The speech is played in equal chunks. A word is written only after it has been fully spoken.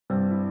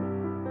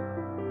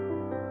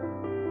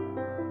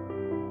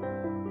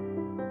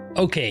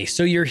Okay,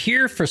 so you're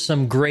here for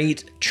some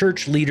great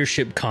church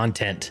leadership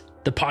content.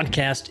 The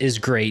podcast is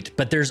great,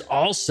 but there's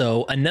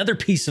also another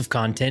piece of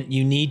content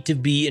you need to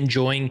be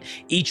enjoying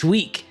each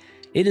week.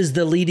 It is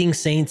the Leading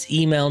Saints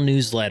email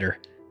newsletter.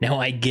 Now,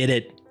 I get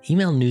it.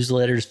 Email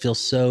newsletters feel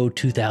so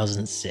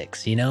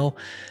 2006, you know?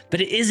 But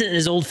it isn't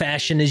as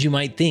old-fashioned as you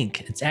might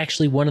think. It's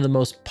actually one of the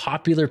most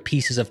popular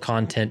pieces of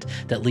content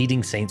that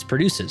Leading Saints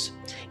produces.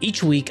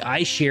 Each week,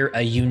 I share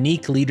a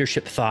unique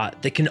leadership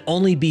thought that can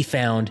only be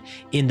found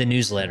in the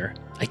newsletter.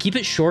 I keep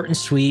it short and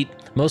sweet.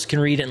 Most can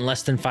read it in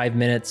less than 5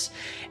 minutes.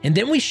 And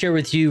then we share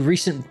with you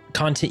recent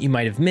content you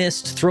might have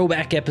missed,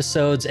 throwback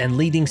episodes, and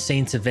Leading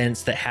Saints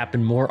events that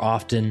happen more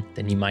often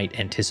than you might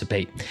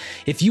anticipate.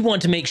 If you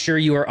want to make sure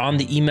you are on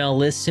the email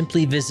list,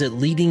 simply visit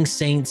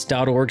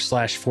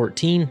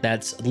leadingsaints.org/14.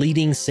 That's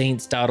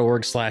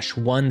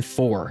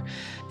leadingsaints.org/14.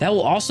 That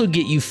will also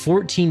get you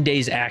 14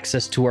 days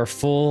access to our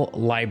full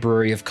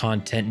library of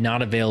content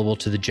not available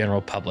to the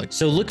general public.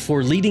 So look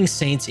for Leading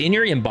Saints in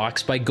your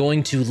inbox by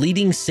going to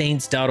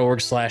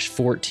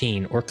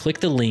leadingsaints.org/14 or click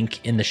the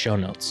link in the show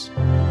notes.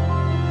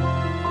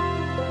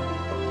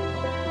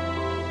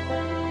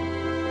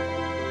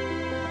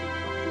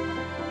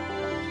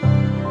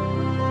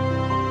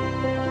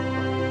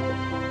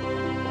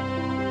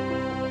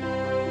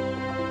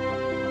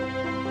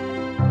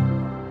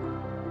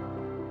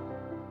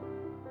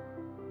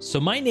 So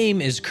my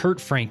name is Kurt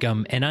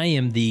Frankum, and I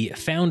am the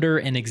founder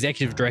and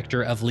executive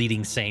director of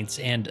Leading Saints,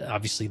 and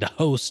obviously the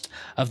host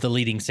of the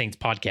Leading Saints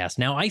podcast.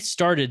 Now, I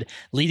started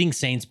Leading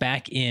Saints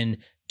back in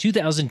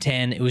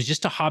 2010. It was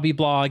just a hobby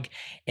blog,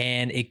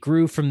 and it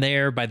grew from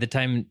there. By the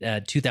time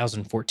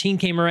 2014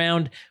 came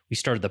around, we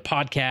started the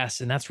podcast,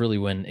 and that's really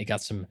when it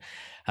got some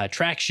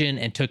traction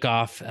and took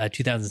off.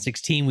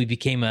 2016, we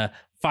became a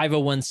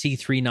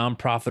 501c3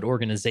 nonprofit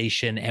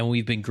organization, and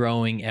we've been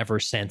growing ever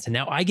since. And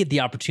now I get the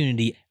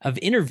opportunity of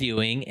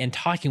interviewing and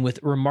talking with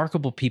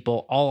remarkable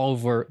people all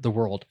over the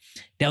world.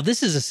 Now,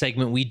 this is a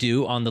segment we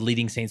do on the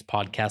Leading Saints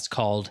podcast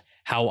called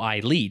How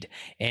I Lead.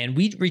 And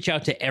we reach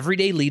out to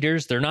everyday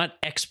leaders. They're not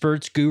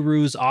experts,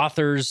 gurus,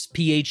 authors,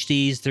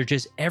 PhDs. They're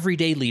just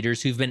everyday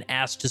leaders who've been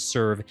asked to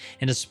serve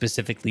in a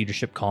specific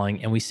leadership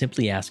calling. And we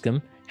simply ask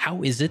them,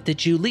 how is it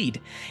that you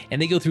lead?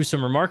 And they go through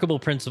some remarkable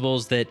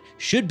principles that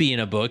should be in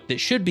a book, that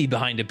should be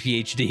behind a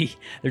PhD.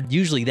 They're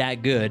usually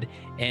that good.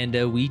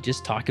 And we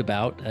just talk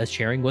about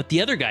sharing what the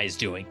other guy's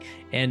doing.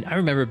 And I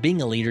remember being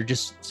a leader,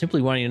 just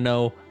simply wanting to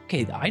know,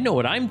 okay, I know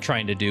what I'm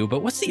trying to do,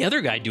 but what's the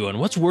other guy doing?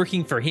 What's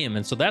working for him?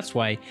 And so that's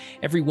why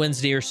every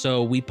Wednesday or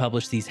so, we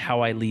publish these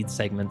How I Lead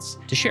segments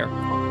to share.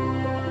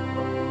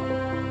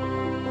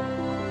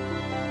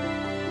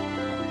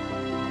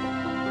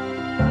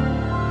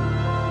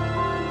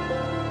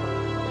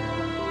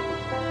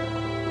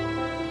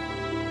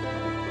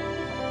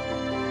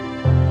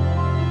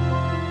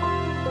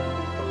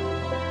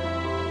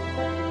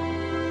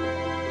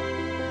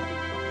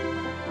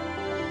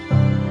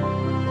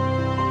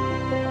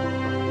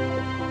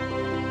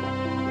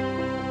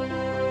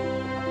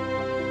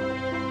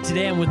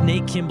 Today I'm with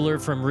Nate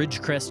Kimbler from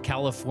Ridgecrest,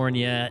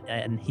 California,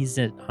 and he's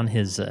on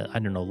his,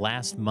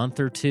 last month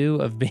or two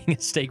of being a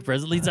stake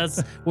president. At least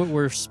that's what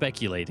we're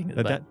speculating.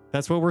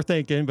 That's what we're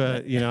thinking,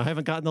 but I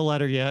haven't gotten the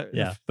letter yet.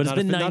 Yeah, but it's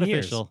been 9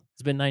 years. Official.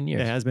 It's been 9 years.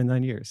 It has been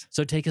 9 years.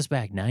 So take us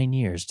back 9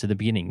 years to the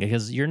beginning,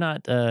 because you're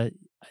not, on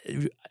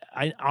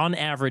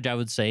average, I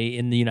would say,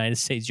 in the United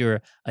States,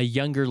 you're a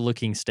younger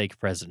looking stake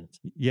president.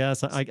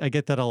 Yes, I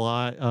get that a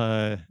lot.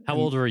 How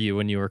old were you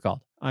when you were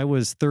called? I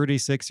was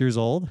 36 years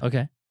old.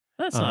 Okay.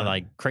 That's not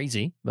like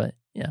crazy, but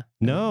yeah.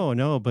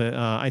 No, but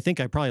I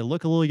think I probably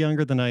look a little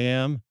younger than I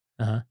am.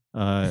 A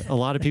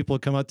lot of people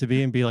would come up to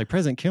me and be like,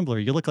 President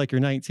Kimbler, you look like you're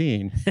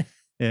 19.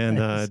 And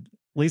Nice. at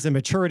least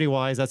maturity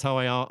wise, that's how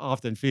I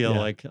often feel.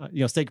 Yeah. Like,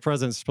 stake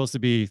presidents are supposed to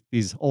be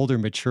these older,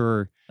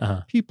 mature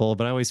people,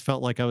 but I always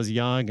felt like I was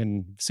young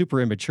and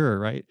super immature,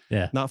 right?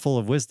 Yeah. Not full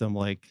of wisdom.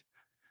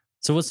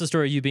 So what's the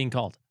story of you being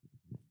called?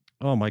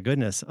 Oh my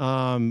goodness.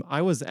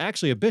 I was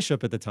actually a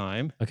bishop at the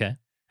time. Okay.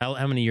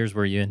 How many years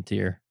were you into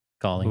your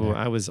calling?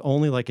 I was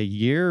only like a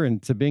year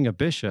into being a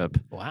bishop.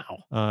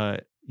 Wow.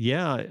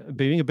 Yeah,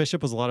 being a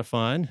bishop was a lot of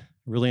fun.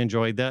 Really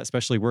enjoyed that,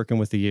 especially working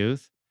with the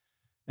youth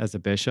as a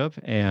bishop.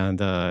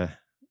 And I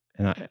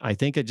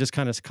think it just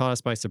kind of caught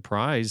us by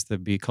surprise to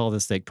be called a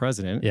stake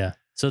president. Yeah.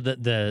 So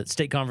the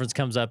state conference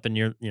comes up, and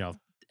you're,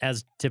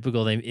 as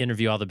typical, they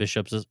interview all the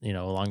bishops,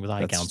 along with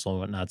high council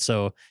and whatnot.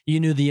 So you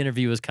knew the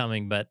interview was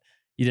coming, but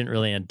you didn't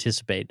really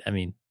anticipate.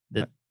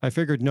 I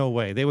figured no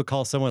way. They would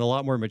call someone a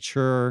lot more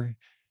mature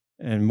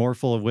and more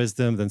full of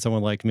wisdom than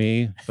someone like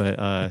me. But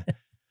I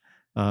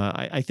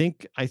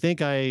think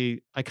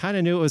I kind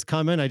of knew it was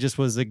coming. I just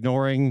was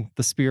ignoring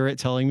the Spirit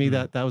telling me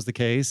that was the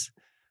case.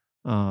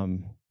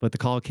 But the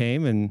call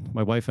came, and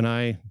my wife and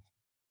I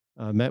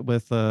met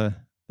with the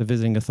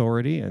visiting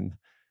authority, and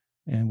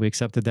we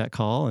accepted that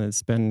call, and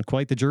it's been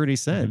quite the journey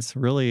since.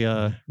 Really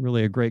a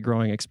great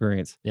growing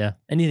experience. Yeah.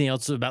 Anything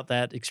else about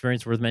that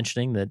experience worth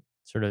mentioning that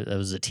sort of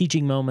was a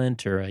teaching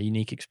moment or a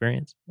unique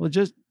experience? Well,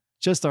 just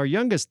just our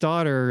youngest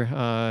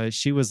daughter,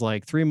 she was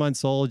like 3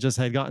 months old, just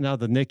had gotten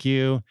out of the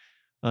NICU.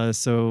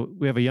 So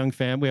we have a young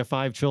family. We have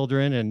 5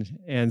 children,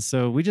 and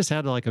so we just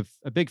had like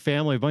a big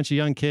family, a bunch of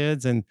young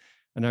kids, and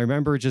I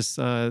remember just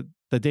the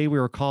day we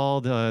were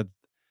called.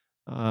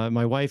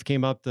 My wife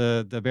came up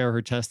to bear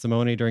her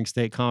testimony during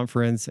state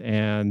conference,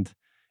 and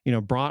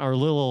brought our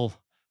little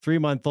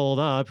 3-month-old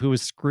up, who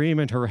was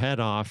screaming her head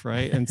off,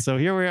 right? And so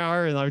here we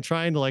are, and I'm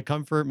trying to like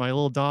comfort my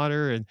little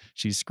daughter, and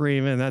she's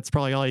screaming. That's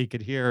probably all you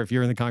could hear if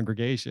you're in the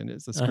congregation,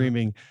 is the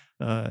screaming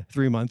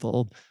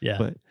 3-month-old. Yeah.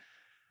 But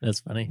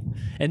that's funny.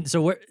 And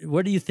so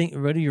what do you think,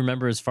 what do you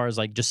remember as far as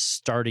like just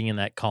starting in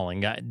that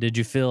calling? Did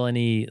you feel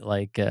any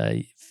like,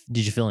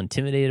 did you feel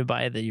intimidated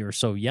by it, that you were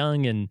so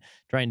young and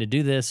trying to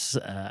do this?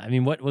 I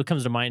mean, what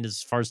comes to mind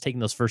as far as taking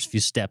those first few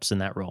steps in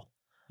that role?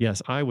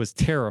 Yes, I was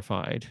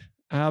terrified,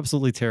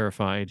 absolutely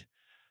terrified,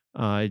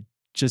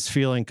 just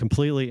feeling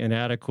completely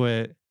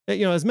inadequate.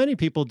 As many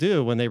people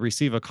do when they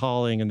receive a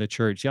calling in the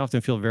church, you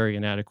often feel very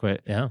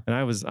inadequate. Yeah. And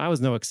I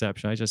was no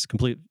exception. I just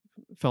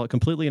felt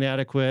completely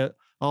inadequate.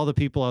 All the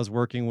people I was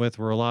working with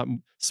were a lot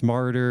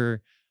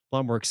smarter, a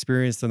lot more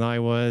experienced than I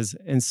was.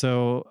 And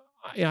so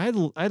I had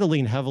to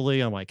lean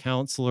heavily on my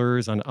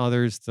counselors, on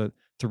others to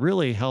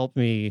really help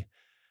me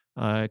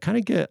kind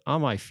of get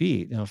on my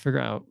feet, figure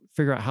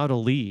out how to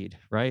lead,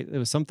 right? It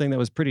was something that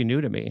was pretty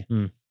new to me.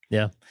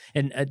 Yeah.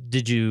 And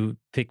did you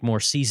pick more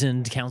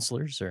seasoned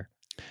counselors, or?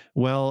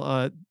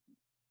 Well,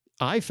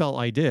 I felt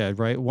I did,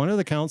 right? One of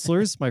the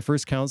counselors, my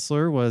first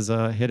counselor,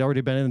 had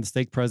already been in the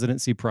stake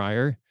presidency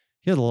prior.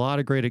 He had a lot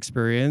of great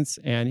experience,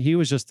 and he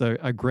was just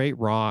a great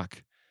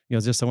rock.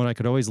 Just someone I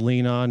could always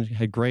lean on,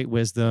 had great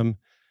wisdom.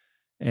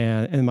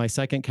 And my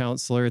second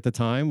counselor at the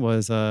time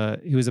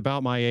he was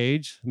about my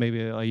age,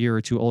 maybe a year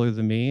or two older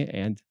than me.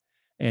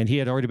 And he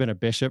had already been a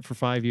bishop for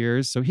 5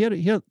 years. So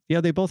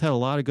they both had a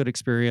lot of good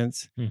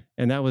experience.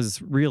 And that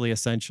was really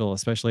essential,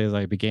 especially as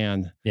I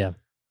began. Yeah.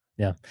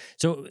 Yeah.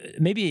 So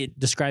maybe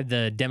describe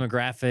the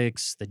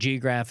demographics, the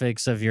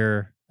geographics of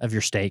your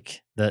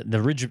stake,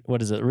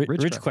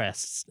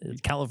 Ridgecrest,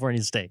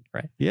 California stake,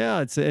 right?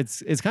 Yeah,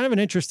 it's kind of an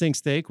interesting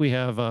stake. We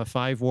have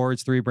 5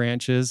 wards, 3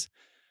 branches.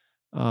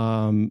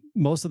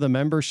 Most of the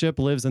membership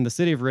lives in the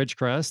city of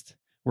Ridgecrest.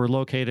 We're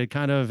located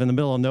kind of in the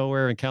middle of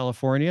nowhere in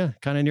California,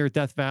 kind of near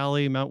Death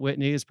Valley. Mount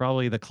Whitney is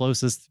probably the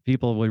closest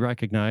people would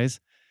recognize.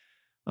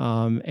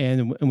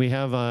 And we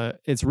have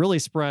it's really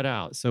spread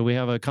out. So we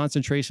have a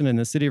concentration in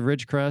the city of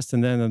Ridgecrest,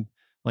 and then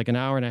like an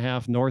hour and a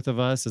half north of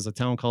us is a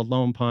town called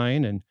Lone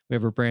Pine, and we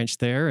have a branch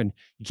there. And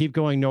you keep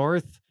going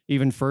north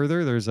even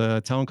further, there's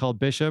a town called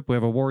Bishop. We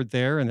have a ward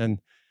there, and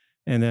then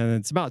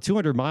it's about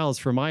 200 miles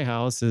from my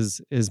house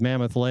is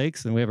Mammoth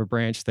Lakes, and we have a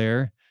branch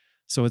there.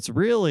 So it's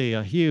really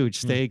a huge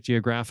stake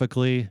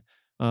geographically,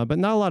 but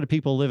not a lot of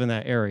people live in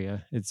that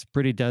area. It's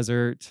pretty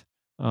desert.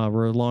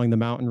 We're along the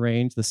mountain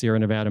range, the Sierra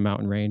Nevada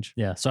mountain range.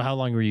 Yeah. So how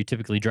long were you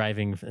typically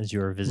driving as you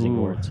were visiting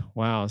wards?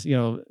 Wow.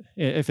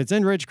 If it's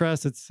in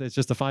Ridgecrest, it's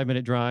just a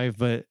 5-minute drive.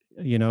 But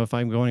if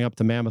I'm going up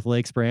to Mammoth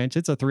Lakes branch,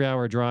 it's a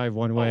 3-hour drive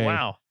one way. Oh,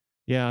 wow.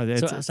 Yeah.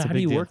 It's so how do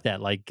you work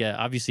that? Like,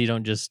 obviously you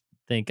don't just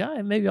think,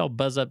 maybe I'll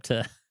buzz up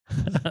to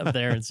up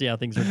there and see how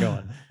things are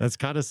going. That's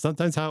kind of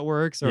sometimes how it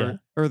works. Or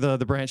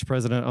the branch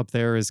president up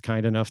there is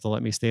kind enough to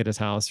let me stay at his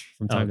house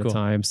from time to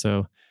time.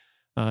 So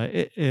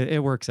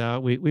it works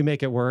out. We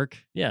make it work.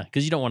 Yeah,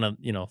 because you don't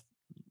want to,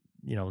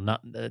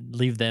 not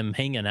leave them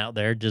hanging out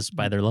there just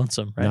by their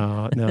lonesome,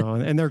 right? No,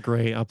 and they're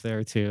great up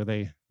there too.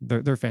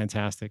 They're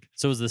fantastic.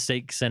 So is the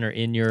stake center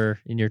in your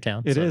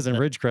town? It is in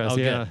Ridgecrest.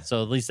 Yeah. Good.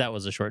 So at least that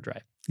was a short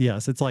drive.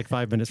 Yes, it's like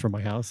 5 minutes from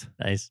my house.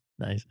 Nice.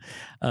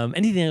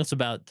 Anything else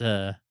about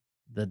the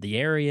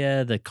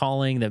area, the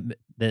calling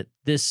that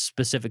this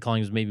specific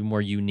calling is maybe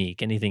more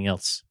unique? Anything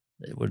else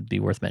that would be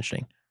worth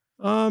mentioning?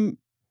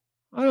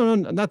 I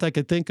don't know, not that I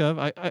could think of.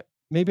 I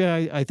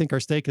think our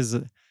stake has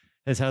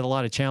had a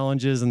lot of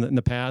challenges in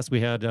the past.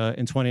 We had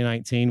in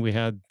 2019 we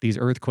had these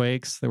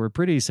earthquakes that were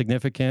pretty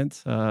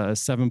significant,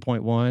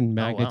 7.1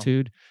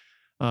 magnitude,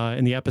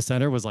 and the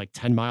epicenter was like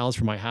 10 miles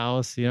from my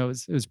house. It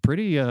was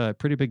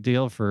pretty big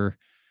deal for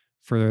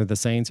the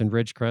saints in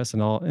Ridgecrest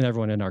and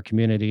everyone in our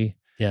community.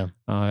 Yeah,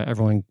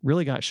 everyone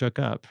really got shook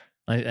up.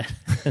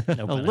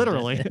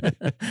 Literally.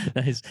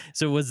 Nice.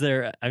 So was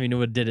there? I mean,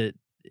 did it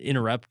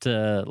interrupt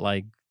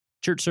like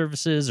church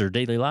services or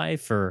daily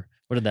life, or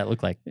what did that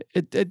look like?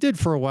 It did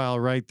for a while,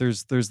 right?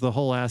 There's the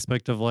whole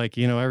aspect of like,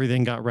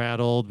 everything got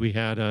rattled. We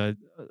had a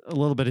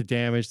little bit of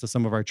damage to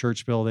some of our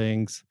church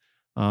buildings,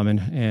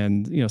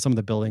 and some of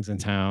the buildings in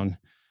town.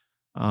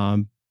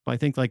 But I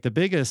think like the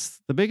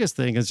biggest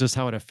thing is just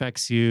how it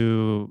affects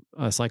you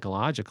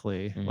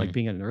psychologically, like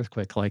being in an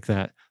earthquake like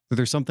that. But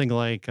there's something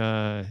like,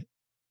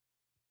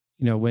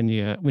 when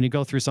you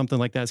go through something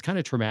like that, it's kind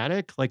of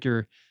traumatic. Like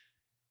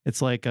it's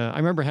like, I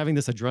remember having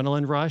this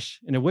adrenaline rush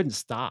and it wouldn't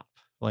stop.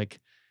 Like,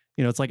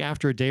 it's like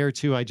after a day or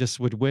two, I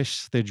just would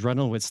wish the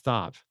adrenaline would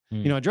stop.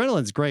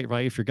 Adrenaline's great,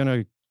 right? If you're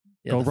going to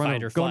go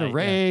run a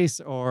race,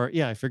 or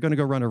if you're going to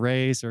go run a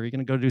race, or you're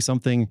going to go do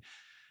something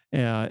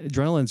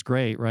Adrenaline's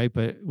great, right?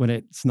 But when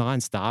it's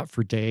nonstop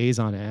for days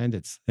on end,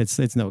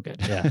 it's no good.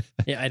 Yeah.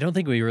 Yeah. I don't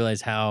think we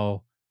realize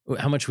how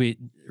much we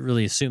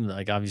really assume that,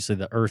 like, obviously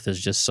the earth is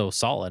just so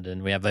solid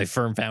and we have a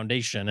firm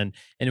foundation.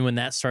 And when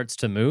that starts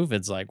to move,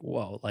 it's like,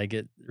 whoa, like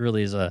it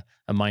really is a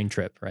mind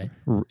trip, right?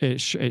 It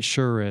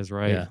sure is,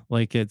 right? Yeah.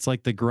 Like it's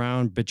like the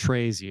ground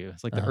betrays you.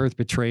 It's like the earth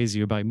betrays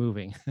you by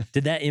moving.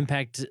 Did that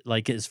impact,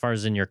 like, as far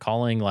as in your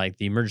calling, like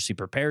the emergency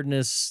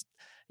preparedness,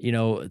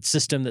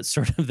 system that's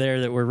sort of there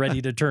that we're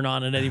ready to turn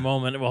on at any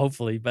moment? Well,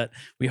 hopefully, but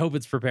we hope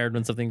it's prepared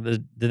when something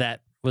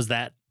was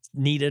that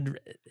needed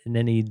in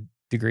any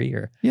degree,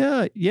 or?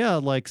 Yeah.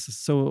 Like,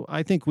 so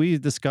I think we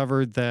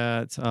discovered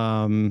that,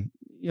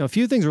 a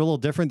few things are a little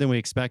different than we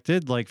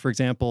expected. Like, for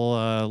example,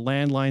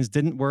 landlines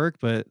didn't work,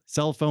 but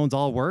cell phones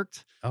all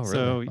worked. Oh, really?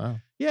 So, wow.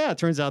 Yeah, it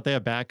turns out they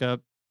have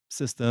backup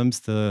systems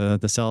to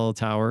the cell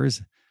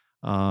towers.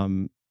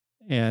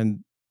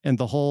 And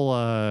the whole,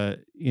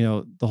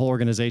 the whole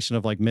organization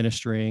of like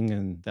ministering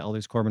and the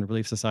Elders Quorum and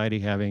Relief Society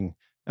having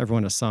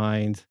everyone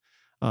assigned,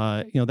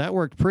 that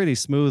worked pretty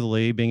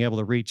smoothly, being able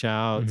to reach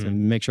out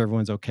and make sure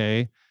everyone's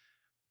okay.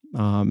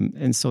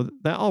 And so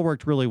that all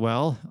worked really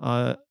well.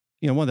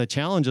 One of the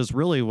challenges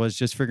really was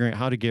just figuring out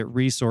how to get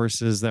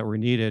resources that were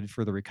needed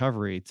for the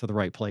recovery to the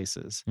right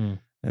places.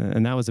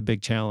 And that was a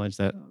big challenge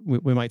that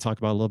we might talk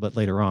about a little bit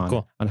later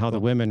on, on how the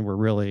women were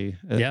really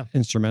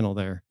instrumental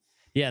there.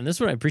 Yeah. And this is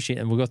what I appreciate.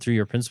 And we'll go through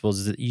your principles,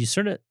 is that you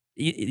sort of,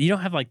 you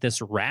don't have like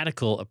this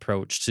radical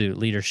approach to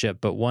leadership,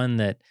 but one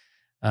that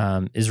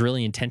is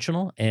really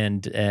intentional.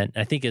 And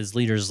I think as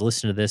leaders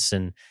listen to this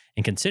and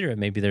consider it,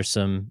 maybe there's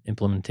some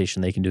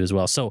implementation they can do as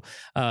well. So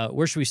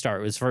where should we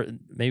start?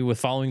 Maybe with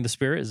following the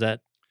Spirit? Is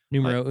that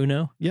numero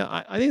uno? Yeah,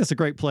 I think that's a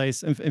great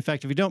place. In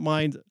fact, if you don't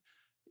mind,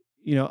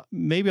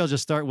 maybe I'll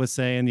just start with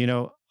saying,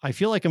 I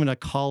feel like I'm in a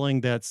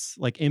calling that's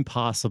like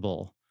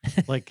impossible.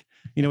 Like,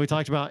 we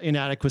talked about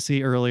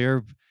inadequacy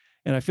earlier,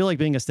 and I feel like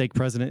being a stake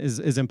president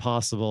is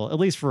impossible, at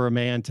least for a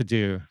man to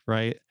do,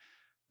 right?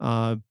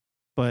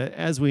 But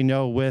as we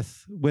know,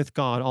 with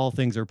God, all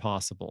things are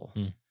possible.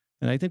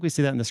 And I think we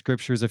see that in the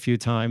scriptures a few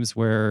times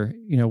where,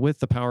 with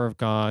the power of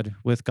God,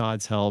 with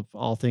God's help,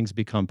 all things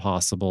become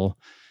possible.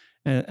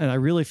 And I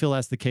really feel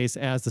that's the case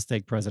as the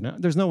stake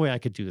president. There's no way I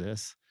could do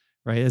this,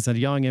 right? As a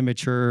young,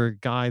 immature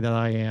guy that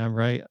I am,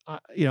 right?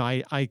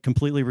 I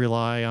completely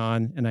rely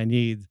on, and I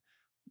need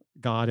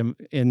God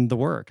in the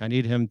work. I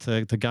need him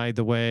to guide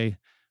the way,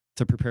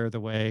 to prepare the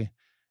way.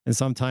 And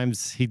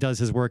sometimes he does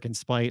his work in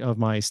spite of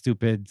my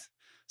stupidness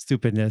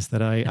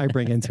that I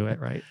bring into it,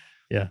 right?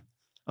 Yeah.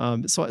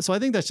 So I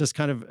think that's just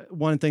kind of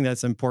one thing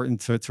that's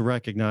important to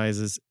recognize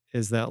is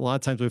that a lot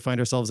of times we find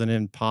ourselves in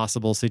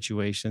impossible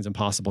situations,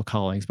 impossible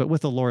callings, but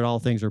with the Lord, all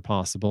things are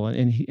possible,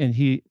 and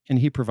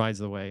he provides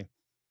the way.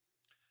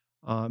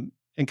 And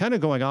kind of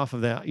going off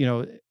of that,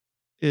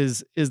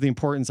 is the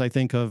importance, I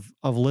think, of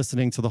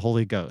listening to the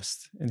Holy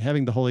Ghost and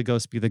having the Holy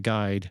Ghost be the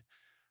guide,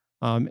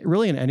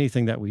 really in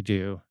anything that we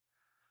do.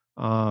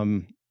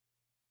 I'll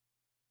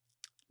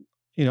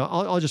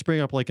just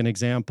bring up like an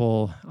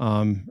example.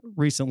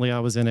 Recently, I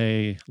was in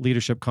a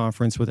leadership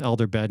conference with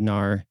Elder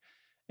Bednar,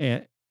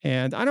 and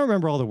I don't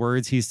remember all the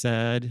words he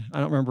said.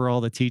 I don't remember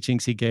all the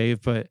teachings he gave,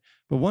 but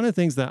one of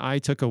the things that I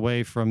took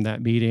away from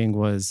that meeting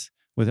was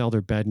with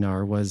Elder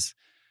Bednar was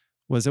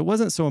it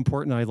wasn't so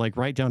important I like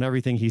write down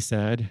everything he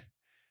said,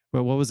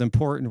 but what was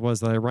important was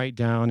that I write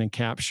down and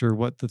capture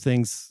what the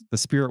things the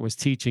Spirit was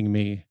teaching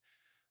me,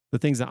 the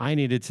things that I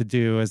needed to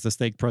do as the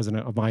stake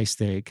president of my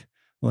stake.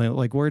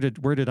 Like where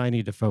did I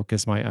need to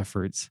focus my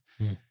efforts?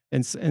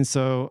 And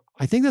so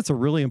I think that's a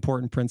really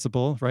important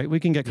principle, right? We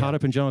can get caught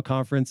up in general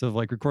conference of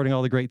like recording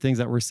all the great things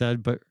that were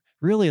said, but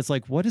really it's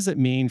like, what does it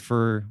mean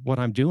for what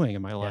I'm doing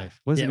in my life?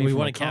 What does it mean we for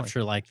want to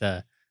capture like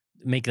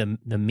make the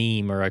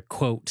meme or a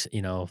quote,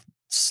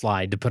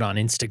 slide to put on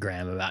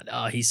Instagram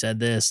about, he said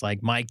this,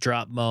 like mic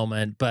drop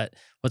moment. But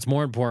what's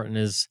more important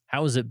is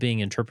how is it being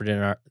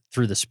interpreted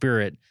through the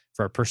Spirit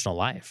for our personal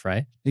life,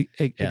 right?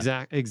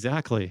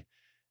 Exactly.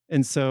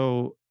 And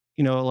so,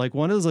 like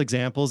one of those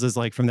examples is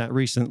like from that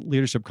recent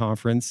leadership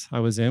conference I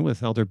was in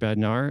with Elder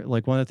Bednar.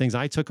 Like one of the things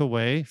I took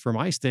away for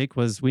my stake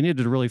was we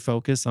needed to really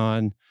focus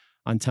on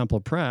temple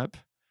prep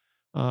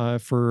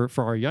for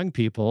our young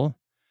people.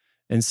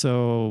 And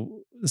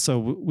so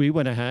we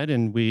went ahead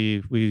and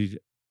we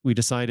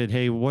decided,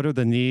 hey, what are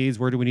the needs?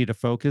 Where do we need to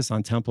focus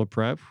on temple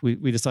prep?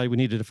 We decided we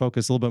needed to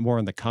focus a little bit more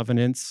on the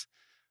covenants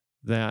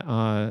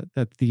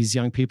that these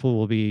young people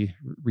will be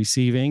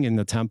receiving in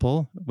the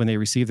temple when they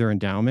receive their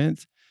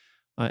endowment,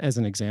 as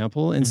an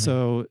example. And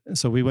so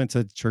we went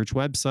to the church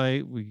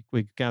website.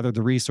 We gathered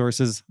the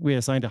resources. We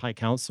assigned a high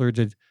counselor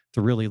to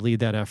really lead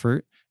that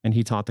effort, and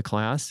he taught the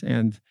class.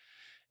 And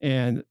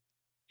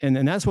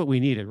that's what we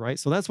needed, right?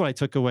 So that's what I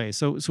took away.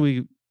 So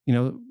we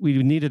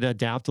needed to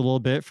adapt a little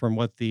bit from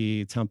what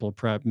the temple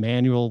prep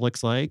manual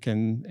looks like,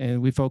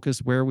 and we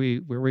focused where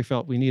we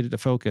felt we needed to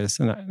focus,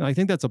 and I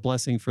think that's a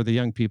blessing for the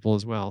young people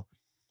as well.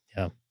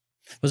 Yeah.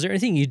 Was there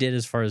anything you did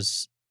as far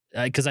as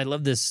because I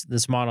love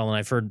this model, and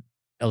I've heard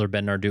Elder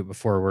Bednar do it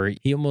before, where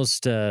he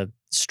almost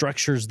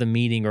structures the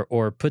meeting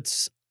or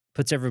puts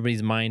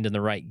everybody's mind in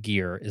the right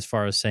gear as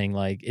far as saying,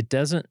 like, it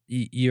doesn't,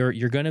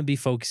 you're going to be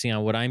focusing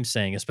on what I'm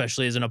saying,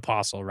 especially as an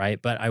apostle, right?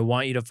 But I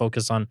want you to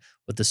focus on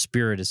what the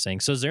Spirit is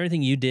saying. So is there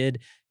anything you did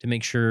to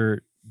make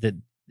sure that,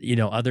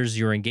 others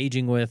you're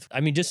engaging with? I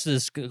mean, just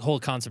this whole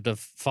concept of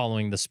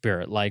following the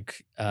Spirit,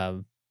 like,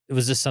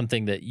 was this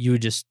something that you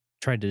just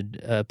tried to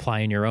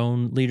apply in your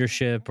own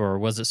leadership, or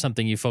was it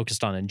something you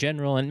focused on in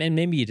general? And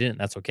maybe you didn't.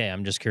 That's okay.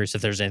 I'm just curious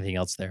if there's anything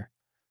else there.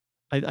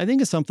 I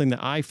think it's something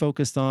that I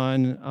focused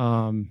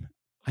on,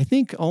 I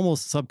think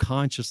almost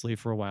subconsciously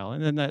for a while.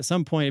 And then at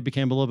some point it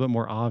became a little bit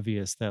more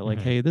obvious that, like,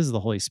 hey, this is the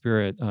Holy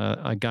Spirit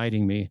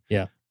guiding me.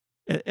 Yeah.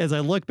 As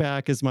I look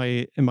back in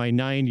my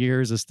 9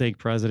 years as stake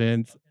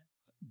president,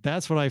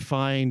 that's what I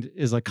find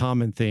is a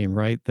common theme,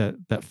 right?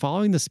 That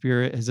following the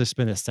Spirit has just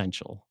been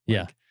essential.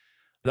 Yeah.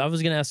 I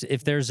was going to ask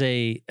if there's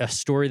a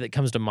story that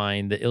comes to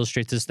mind that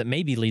illustrates this, that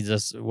maybe leads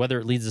us, whether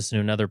it leads us to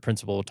another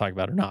principle we'll talk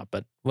about or not,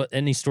 but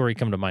any story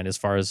come to mind as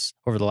far as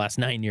over the last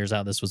 9 years,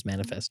 how this was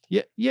manifest?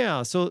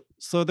 Yeah. So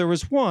there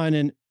was one,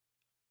 and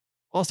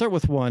I'll start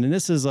with one. And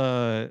this is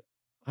I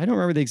don't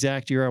remember the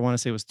exact year. I want to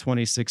say it was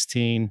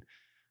 2016.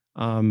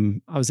 I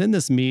was in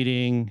this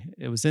meeting.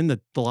 It was in the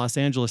Los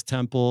Angeles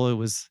Temple. It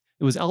was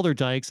Elder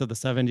Dykes of the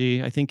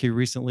 70. I think he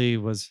recently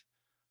was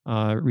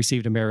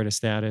received emeritus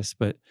status,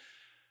 but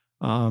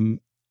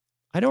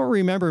I don't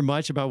remember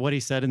much about what he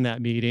said in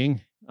that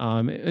meeting.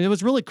 It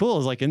was really cool. It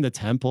was like in the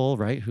temple,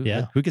 right? Who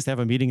gets to have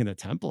a meeting in the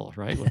temple,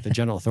 right? With the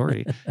general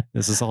authority.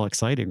 This is all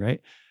exciting, right?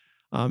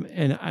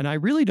 And I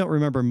really don't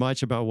remember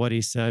much about what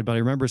he said, but I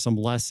remember some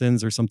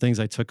lessons or some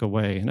things I took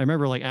away. And I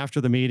remember, like, after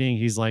the meeting,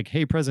 he's like,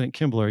 "Hey, President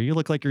Kimbler, you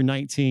look like you're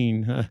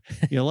 19.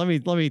 Let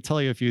me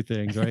tell you a few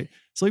things, right?"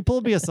 So he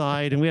pulled me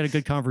aside and we had a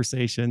good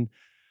conversation.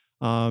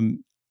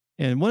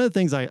 And one of the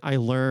things I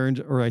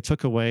learned or I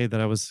took away that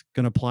I was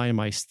going to apply in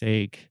my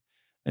stake,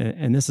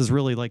 and this is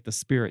really like the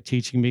Spirit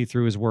teaching me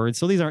through his words.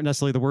 So these aren't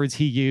necessarily the words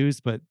he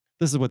used, but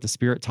this is what the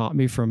Spirit taught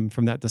me from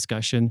that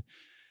discussion.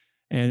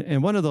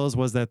 And one of those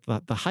was that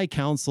the High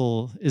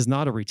Council is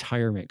not a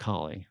retirement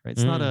calling, right?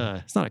 It's not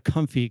a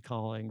comfy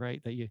calling,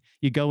 right? That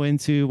you go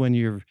into when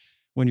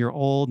you're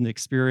old and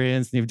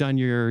experienced and you've done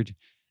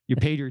you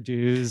paid your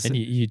dues, and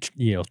you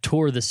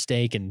tour the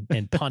stake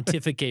and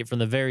pontificate from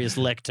the various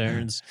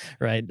lecterns,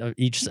 right?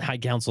 Each High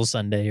Council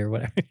Sunday or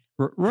whatever.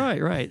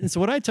 Right. And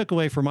so what I took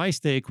away from my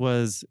stake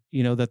was,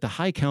 that the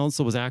High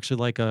Council was actually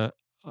like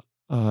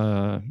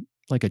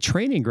a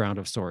training ground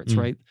of sorts,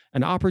 right?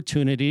 An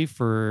opportunity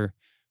for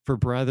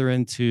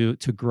brethren to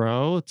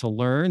grow, to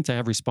learn, to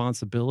have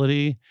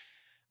responsibility,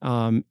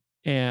 and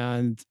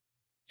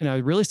I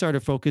really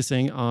started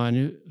focusing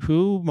on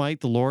who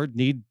might the Lord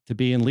need to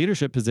be in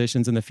leadership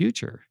positions in the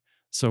future.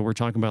 So we're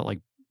talking about, like,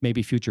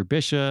 maybe future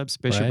bishops,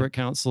 bishopric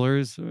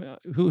counselors,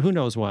 who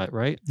knows what,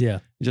 right? Yeah.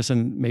 Just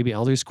in maybe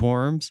elders,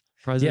 quorums,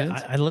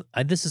 presidents. Yeah,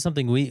 I this is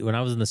something when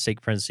I was in the stake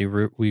presidency,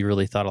 we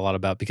really thought a lot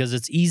about, because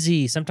it's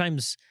easy.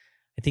 Sometimes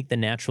I think the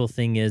natural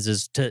thing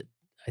is to,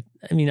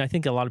 I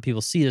think a lot of people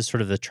see it as sort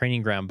of the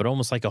training ground, but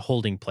almost like a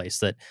holding place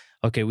that,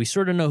 okay, we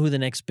sort of know who the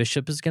next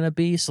bishop is going to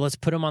be, so let's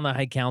put him on the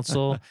High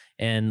Council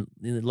and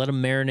let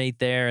him marinate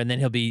there, and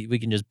then we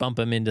can just bump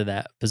him into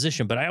that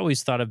position. But I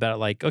always thought about it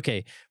like,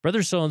 okay,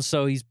 brother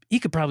so-and-so, he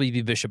could probably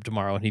be bishop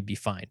tomorrow and he'd be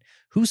fine.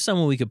 Who's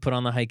someone we could put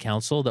on the High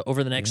Council that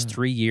over the next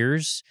 3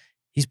 years,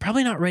 he's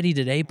probably not ready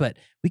today, but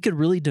we could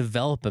really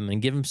develop him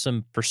and give him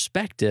some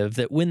perspective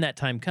that when that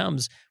time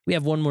comes, we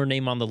have one more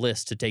name on the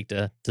list to take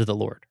to the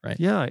Lord, right?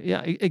 Yeah,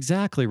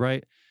 exactly,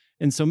 right.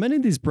 And so many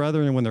of these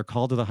brethren, when they're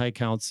called to the High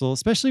Council,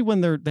 especially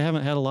when they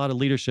haven't had a lot of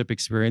leadership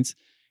experience,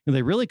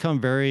 they really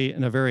come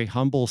in a very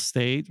humble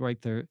state,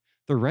 right? They're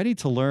ready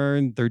to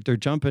learn. They're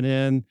jumping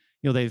in.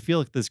 They feel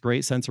like this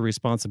great sense of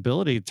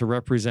responsibility to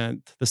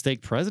represent the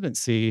stake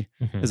presidency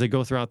as they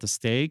go throughout the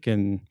stake,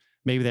 and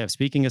maybe they have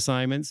speaking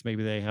assignments.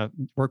 Maybe they have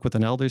work with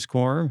an elders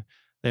quorum.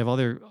 They have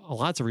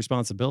lots of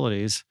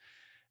responsibilities.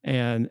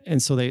 And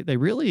so they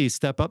really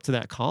step up to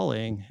that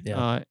calling.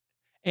 Yeah.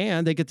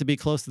 And they get to be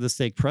close to the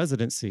stake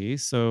presidency.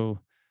 So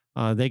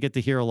they get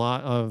to hear a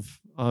lot of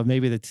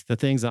maybe the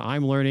things that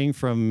I'm learning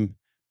from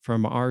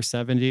our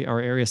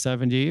Area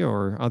 70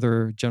 or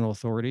other general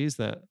authorities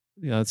that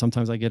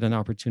sometimes I get an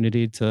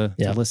opportunity to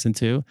listen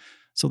to.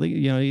 So they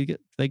get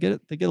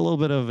a little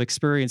bit of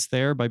experience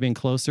there by being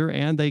closer,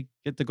 and they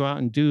get to go out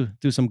and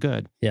do some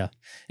good. Yeah,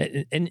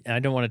 and I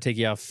don't want to take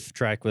you off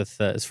track with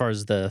as far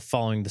as the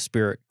following the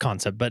Spirit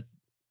concept, but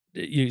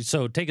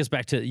so take us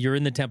back to you're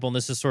in the temple, and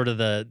this is sort of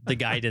the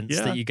guidance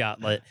that you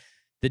got.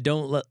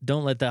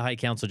 Don't let the High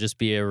Council just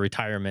be a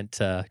retirement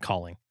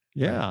calling.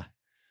 Yeah. Right?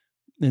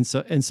 And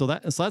so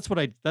that's what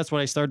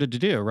I started to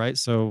do, right?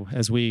 So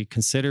as we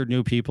considered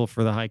new people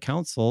for the High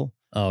Council,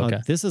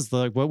 this is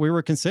what we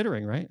were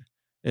considering, right?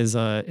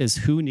 Is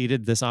who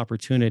needed this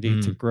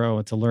opportunity to grow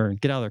and to learn,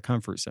 get out of their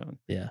comfort zone.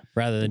 Yeah.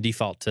 Rather than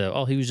default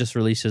to, he was just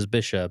released as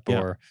bishop,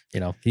 or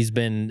he's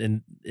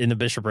been in the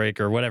bishopric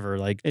or whatever,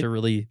 to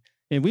really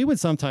And we would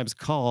sometimes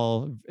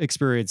call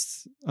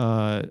experienced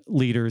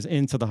leaders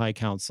into the High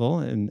Council,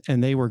 and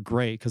they were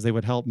great because they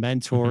would help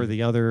mentor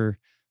the other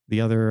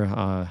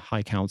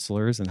high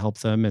counselors and help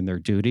them in their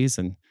duties.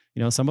 And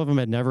some of them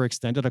had never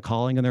extended a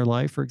calling in their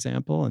life, for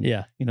example, and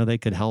they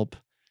could help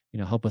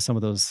with some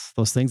of those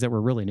things that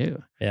were really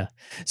new. Yeah.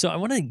 So I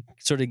want to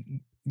sort of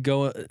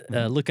go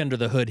look under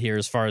the hood here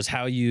as far as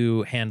how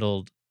you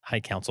handled High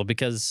Council,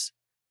 because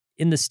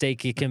in the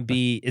stake it can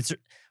be.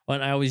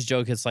 When I always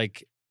joke, it's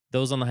like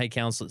those on the High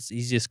Council, it's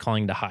easiest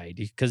calling to hide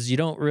because you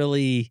don't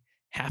really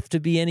have to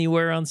be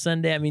anywhere on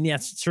Sunday. I mean,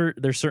 yes,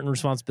 there's certain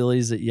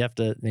responsibilities that you have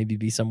to maybe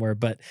be somewhere,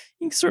 but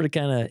you can sort of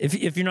kind of,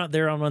 if you're not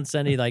there on one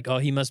Sunday, like, oh,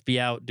 he must be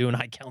out doing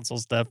High Council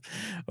stuff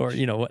or,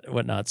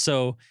 whatnot.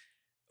 So,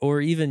 or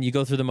even you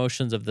go through the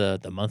motions of the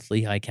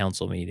monthly High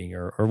Council meeting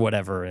or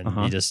whatever, and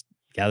you just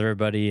gather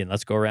everybody and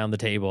let's go around the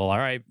table. All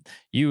right,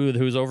 you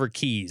who's over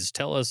keys,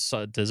 tell us,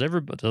 does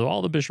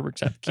all the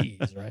bishoprics have keys,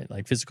 right?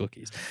 Like physical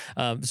keys.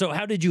 So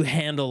how did you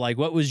handle,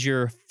 what was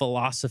your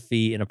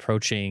philosophy in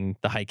approaching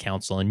the High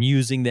Council and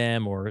using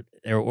them or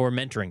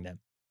mentoring them?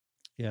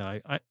 Yeah,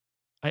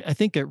 I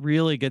think it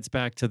really gets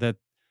back to that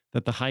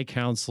the High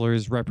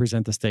Counselors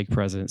represent the stake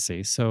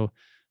presidency. So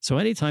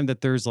anytime that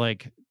there's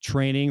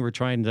training, we're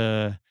trying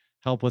to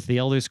help with the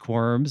elders'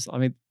 quorums. I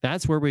mean,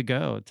 that's where we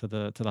go to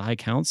the High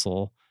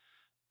Council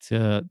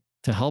to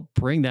help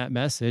bring that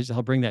message, to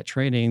help bring that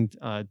training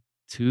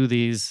to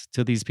these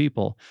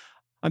people.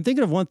 I'm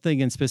thinking of one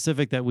thing in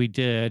specific that we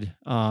did.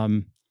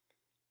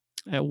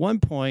 At one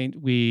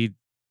point, we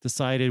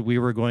decided we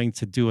were going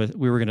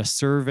to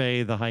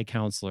survey the High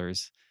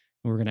Counselors.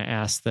 And we were going to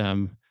ask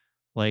them,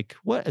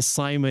 what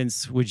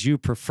assignments would you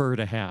prefer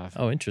to have?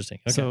 Oh, interesting.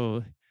 Okay.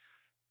 So,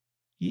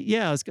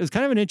 yeah, it was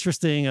kind of an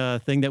interesting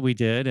thing that we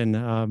did.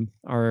 And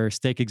our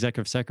stake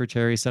executive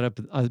secretary set up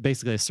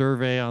basically a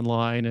survey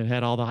online and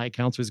had all the High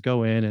Counselors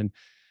go in.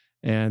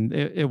 And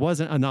it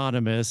wasn't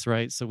anonymous,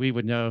 right? So we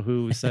would know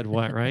who said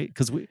what, right?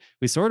 Because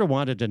we sort of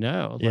wanted to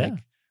know,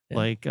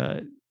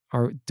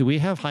 do we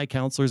have High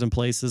Counselors in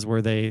places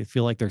where they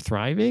feel like they're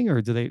thriving,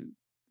 or do they,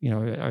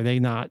 are they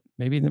not?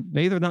 Maybe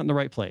they're not in the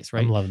right place,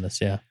 right? I'm loving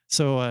this, yeah.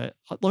 So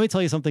let me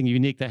tell you something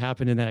unique that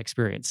happened in that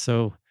experience.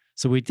 So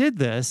we did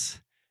this.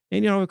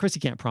 And, of course,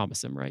 you can't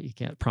promise them, right? You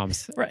can't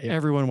promise. Right.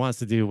 Everyone wants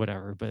to do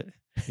whatever, but,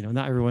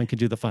 not everyone can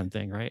do the fun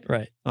thing, right?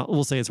 Right.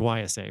 We'll say it's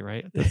YSA,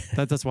 right?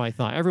 That's why I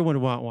thought everyone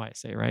would want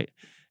YSA, right?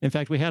 In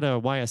fact, we had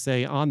a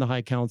YSA on the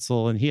High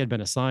Council, and he had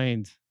been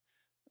assigned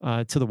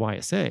to the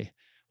YSA.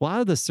 Well, out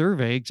of the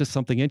survey, just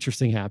something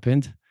interesting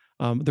happened.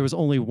 There was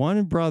only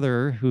one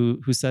brother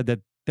who said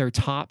that their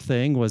top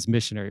thing was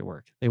missionary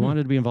work. They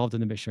wanted to be involved in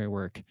the missionary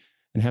work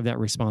and have that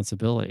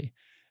responsibility.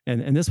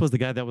 And this was the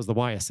guy that was the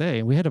YSA,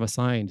 and we had him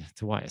assigned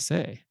to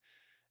YSA.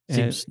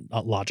 Seems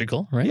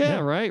logical, right? Yeah,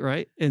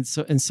 right. And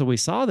so we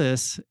saw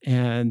this,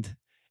 and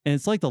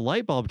it's like the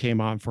light bulb came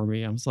on for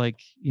me. I was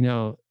like,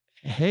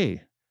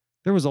 hey,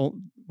 first of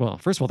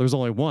all, there was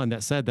only one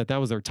that said that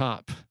was their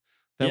top.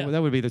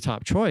 That would be the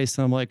top choice.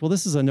 And I'm like, well,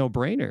 this is a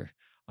no-brainer.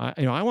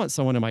 I want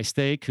someone in my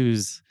stake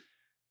who's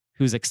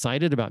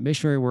excited about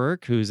missionary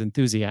work, who's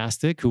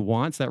enthusiastic, who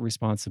wants that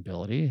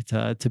responsibility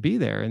to be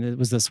there. And it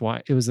was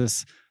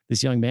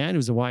this young man who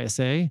was a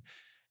YSA.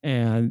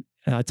 And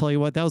I tell you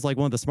what, that was one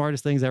of the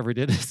smartest things I ever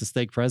did as the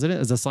stake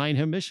president, is assign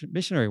him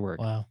missionary work.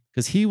 Wow.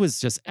 Because he was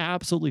just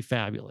absolutely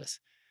fabulous.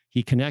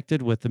 He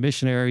connected with the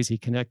missionaries. He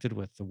connected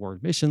with the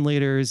ward mission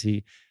leaders.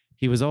 He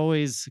was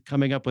always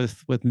coming up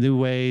with new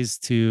ways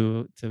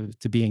to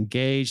be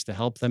engaged, to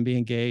help them be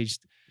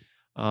engaged.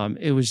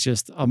 It was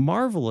just a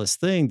marvelous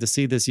thing to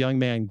see this young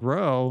man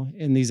grow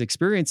in these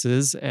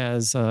experiences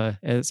as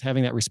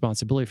having that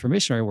responsibility for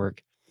missionary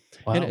work.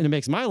 Wow. And it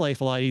makes my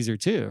life a lot easier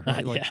too.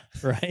 Right?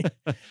 Right.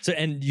 So,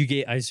 and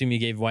I assume you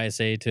gave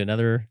YSA to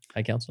another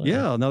High Counselor?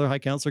 Yeah, another High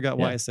Counselor got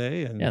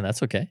YSA. And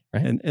that's okay,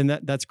 right? And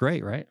that's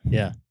great, right?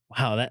 Yeah.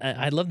 Wow,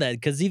 I love that,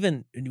 because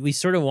even we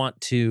sort of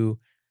want to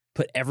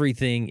put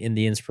everything in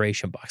the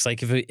inspiration box.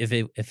 Like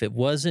if it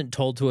wasn't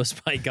told to us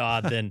by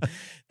God, then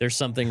there's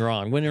something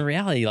wrong. When in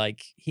reality,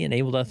 He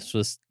enabled us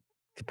with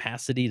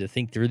capacity to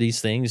think through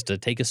these things, to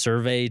take a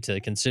survey, to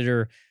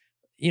consider,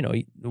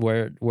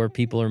 where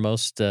people are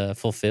most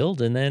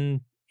fulfilled, and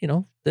then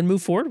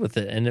move forward with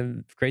it, and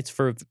it creates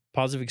for a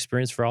positive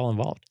experience for all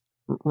involved.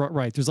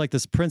 Right. There's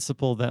this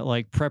principle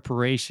that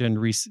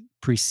preparation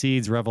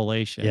precedes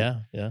revelation.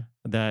 Yeah.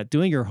 That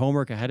doing your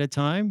homework ahead of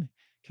time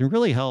can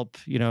really help,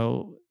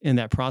 in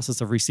that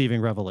process of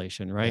receiving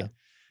revelation, right?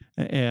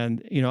 Yeah.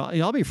 And,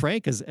 I'll be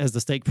frank, as the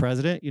stake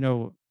president,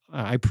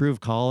 I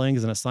approve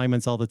callings and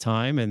assignments all the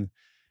time.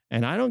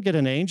 And I don't get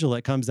an angel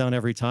that comes down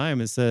every time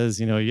and says,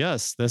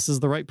 yes, this is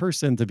the right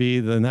person to be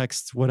the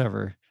next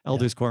whatever,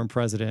 elders quorum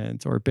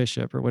president or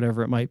bishop or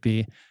whatever it might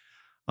be.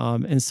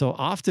 And so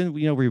often,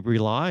 we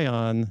rely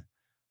on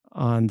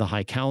the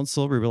High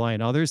Council, we rely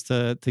on others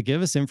to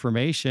give us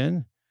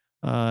information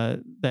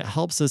that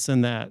helps us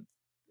in that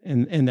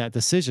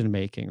decision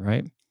making,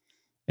 right?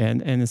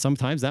 And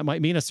sometimes that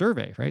might mean a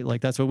survey,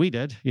 right? That's what we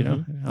did,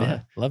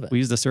 love it. We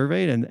used a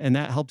survey, and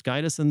that helped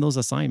guide us in those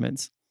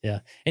assignments. Yeah.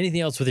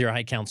 Anything else with your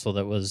high council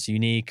that was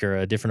unique or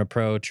a different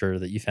approach or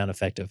that you found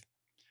effective?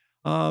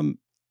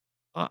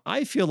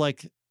 I feel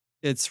like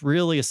it's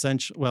really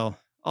essential. Well,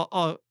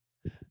 I'm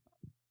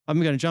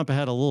going to jump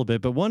ahead a little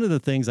bit, but one of the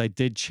things I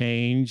did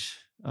change,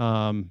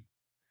 in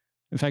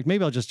fact,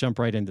 maybe I'll just jump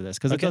right into this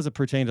because it doesn't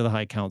pertain to the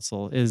High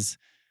Council, is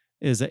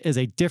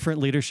a different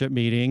leadership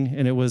meeting,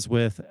 and it was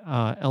with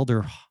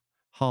Elder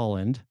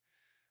Holland.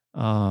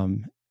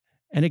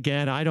 And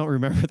again, I don't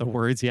remember the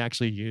words he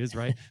actually used,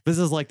 right? This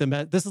is like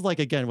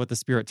again what the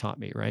Spirit taught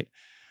me, right?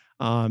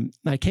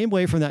 I came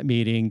away from that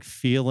meeting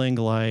feeling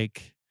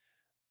like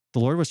the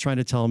Lord was trying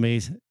to tell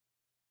me,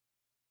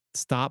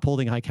 stop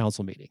holding High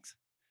Council meetings.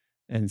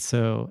 And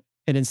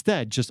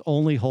instead just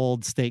only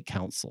hold state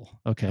council.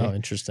 Okay. Oh,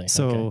 interesting.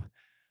 So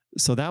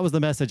that was the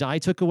message I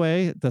took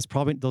away. Those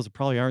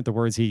probably aren't the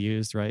words he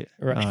used, right?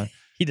 Right.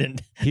 He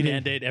didn't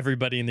mandate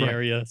everybody in the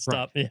area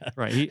stop. Right, yeah.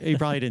 Right. He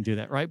probably didn't do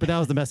that, right? But that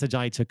was the message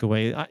I took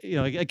away.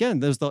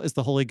 Again, it's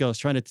the Holy Ghost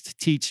trying to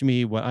teach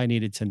me what I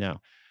needed to know.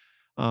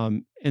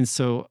 And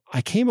so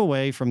I came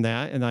away from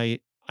that, and I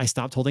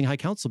stopped holding High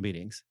Council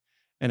meetings,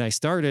 and I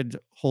started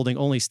holding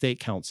only state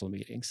council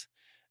meetings.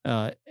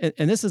 And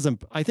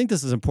I think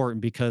this is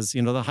important because,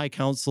 the high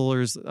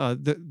counselors,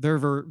 they're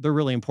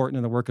really important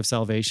in the work of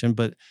salvation,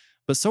 but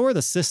so are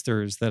the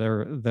sisters that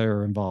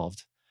are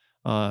involved.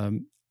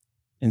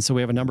 And so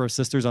we have a number of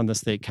sisters on the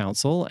state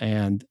council,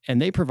 and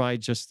they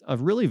provide just a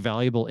really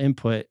valuable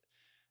input,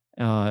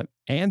 and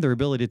their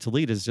ability to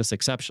lead is just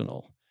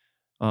exceptional.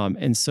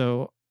 And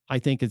so I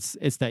think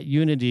it's that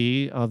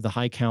unity of the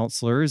high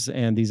counselors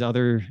and these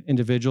other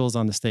individuals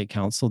on the state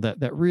council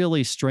that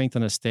really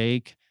strengthen a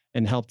stake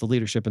and help the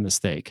leadership in the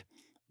stake.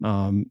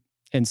 And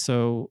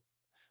so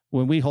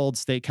when we hold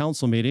state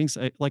council meetings,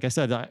 like I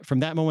said,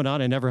 from that moment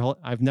on,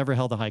 I've never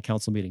held a high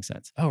council meeting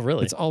since. Oh,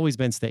 really? It's always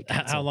been state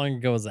council. How long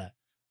ago was that?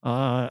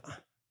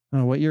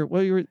 What year?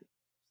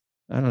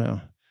 I don't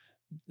know.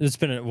 It's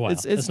been a while.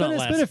 It's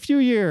been a few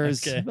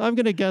years. Okay. I'm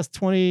going to guess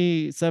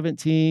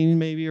 2017,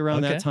 maybe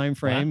around that time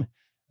frame. Wow.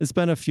 It's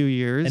been a few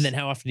years. And then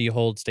how often do you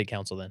hold state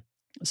council then?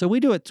 So we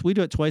do it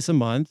twice a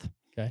month.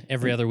 Okay.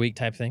 Every other week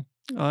type thing?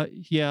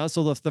 Yeah.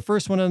 So the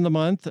first one in the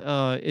month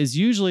is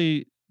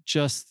usually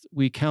just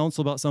we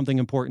counsel about something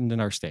important in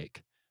our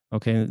stake.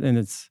 Okay. And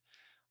it's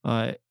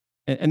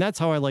and that's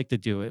how I like to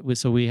do it.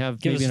 So we have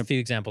give us a few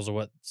examples of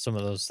what some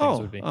of those things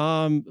would be.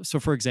 So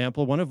for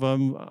example, one of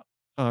them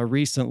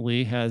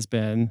recently has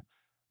been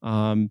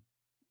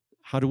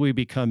how do we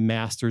become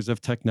masters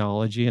of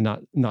technology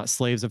and not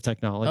slaves of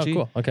technology? Oh,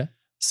 cool. Okay.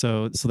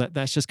 So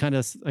that's just kind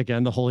of,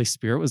 again, the Holy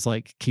Spirit was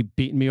like, keep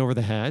beating me over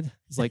the head.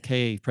 It's like,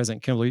 hey,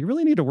 President Kimbler, you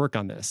really need to work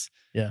on this.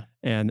 Yeah.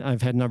 And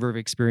I've had a number of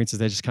experiences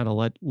that just kind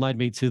of led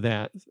me to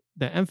that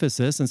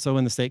emphasis. And so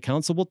in the state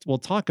council, we'll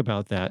talk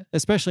about that,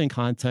 especially in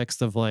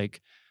context of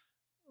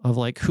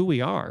who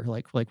we are.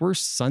 Like we're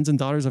sons and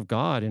daughters of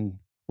God, and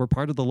we're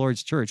part of the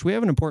Lord's church. We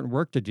have an important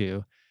work to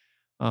do.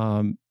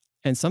 And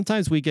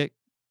sometimes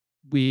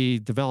we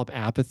develop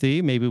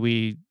apathy. Maybe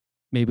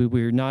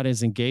we're not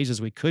as engaged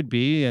as we could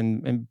be,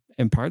 and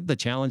part of the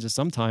challenge is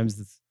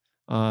sometimes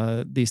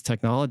these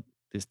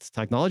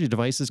technology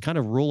devices kind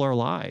of rule our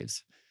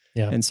lives.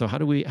 Yeah. And so how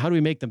do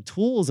we make them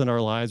tools in our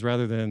lives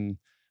rather than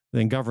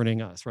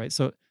governing us, right?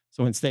 So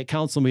in state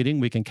council meeting,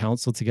 we can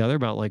counsel together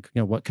about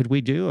what could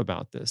we do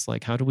about this?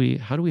 Like how do we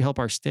help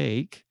our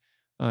stake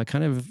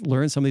kind of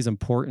learn some of these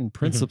important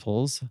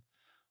principles?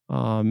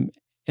 Mm-hmm.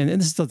 And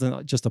this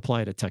doesn't just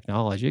apply to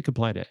technology; it could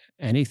apply to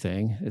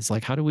anything. It's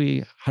like how do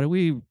we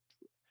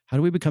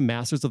become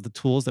masters of the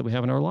tools that we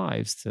have in our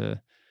lives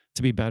to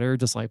be better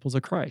disciples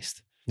of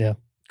Christ? Yeah.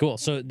 Cool.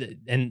 So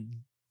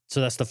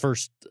that's the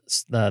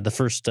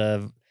first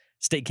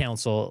state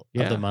council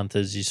of the month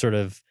is you sort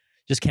of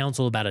just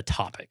counsel about a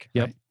topic.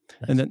 Yep. Right?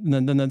 Nice.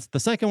 And then the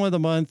second one of the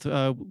month,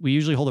 we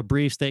usually hold a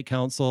brief state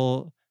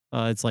council.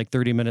 It's like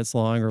 30 minutes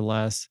long or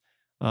less.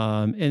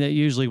 And it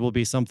usually will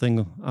be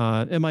something,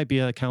 it might be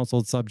a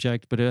counseled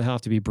subject, but it'll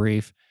have to be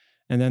brief.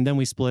 And then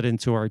we split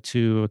into our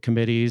two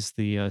committees,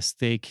 the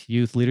Stake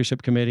Youth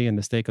Leadership Committee and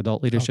the Stake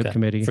Adult Leadership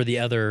Committee. For the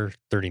other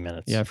 30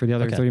 minutes. Yeah, for the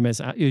other 30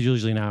 minutes,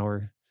 usually an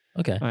hour.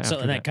 Okay.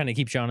 So that kind of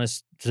keeps you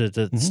honest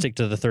to stick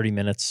to the 30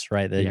 minutes,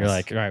 right? That you're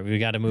like, all right, we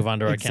got to move on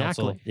to our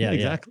council. Yeah,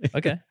 exactly. Yeah.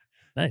 Okay.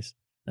 Nice.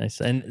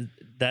 And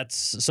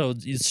so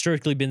it's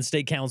strictly been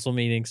state council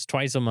meetings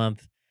twice a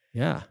month.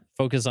 Yeah.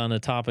 Focus on a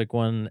topic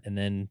one, and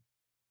then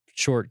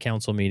short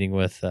council meeting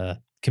with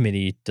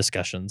committee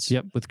discussions.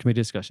 Yep, with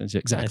committee discussions. Yeah,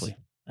 exactly.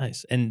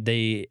 Nice. And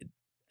I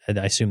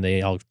assume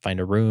they all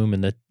find a room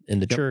in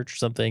the church or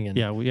something.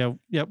 And we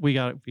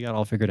got it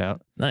all figured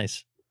out.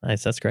 Nice.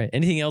 That's great.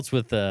 Anything else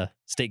with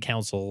state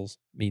councils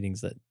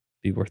meetings that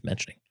be worth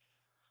mentioning?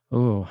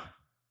 Oh,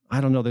 I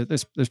don't know.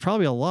 There's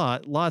probably a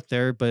lot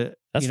there, but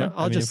that's fine.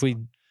 If we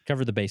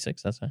cover the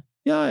basics, that's fine.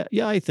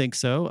 Yeah, I think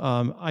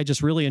so. I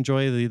just really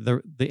enjoy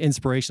the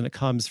inspiration that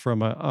comes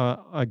from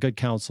a good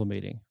council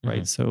meeting, right?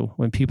 Mm-hmm. So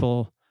when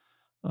people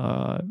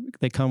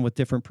they come with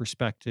different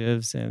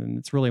perspectives, and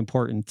it's really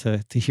important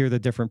to hear the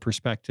different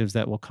perspectives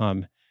that will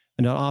come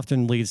And it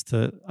often leads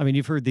to, I mean,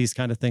 you've heard these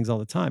kind of things all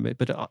the time,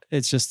 but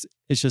it's just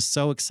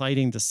so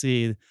exciting to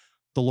see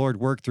the Lord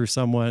work through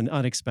someone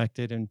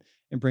unexpected and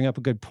bring up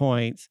a good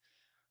point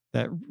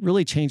that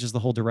really changes the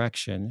whole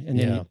direction.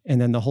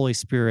 And then the Holy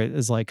Spirit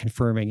is like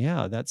confirming,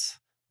 yeah, that's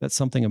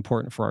something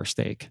important for our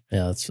stake.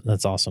 Yeah,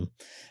 that's awesome.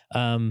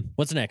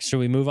 What's next? Should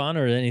we move on,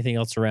 or anything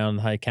else around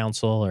High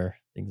Council or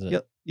things?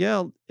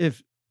 Yeah.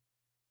 If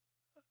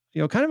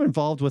kind of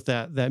involved with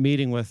that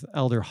meeting with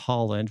Elder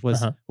Holland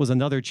was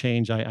another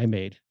change I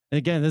made. And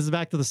again, this is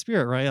back to the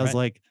Spirit, right? I was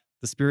like,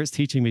 the Spirit's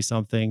teaching me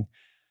something.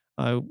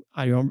 I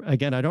don't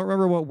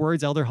remember what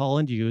words Elder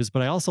Holland used,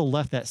 but I also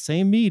left that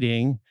same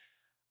meeting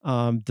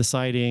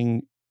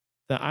deciding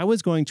that I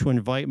was going to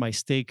invite my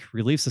Stake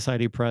Relief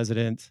Society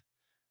president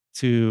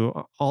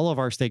to all of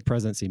our stake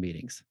presidency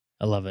meetings.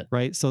 I love it.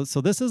 Right. So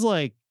this is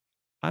like,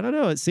 I don't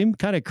know, it seemed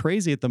kind of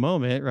crazy at the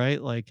moment,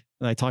 right? Like,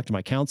 and I talked to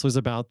my counselors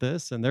about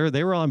this, and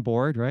they were on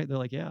board, right? They're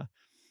like, yeah.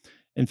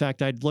 In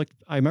fact, I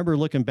remember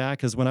looking back,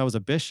 because when I was a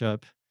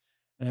bishop,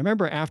 and I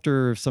remember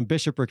after some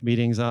bishopric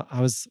meetings,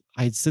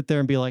 I'd sit there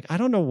and be like, I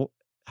don't know.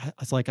 I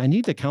was like, I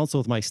need to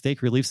counsel with my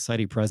Stake Relief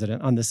Society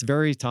president on this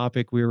very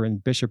topic we were in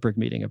bishopric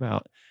meeting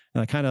about.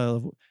 And I kind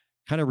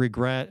of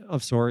regret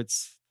of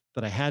sorts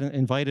that I hadn't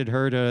invited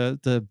her to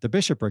the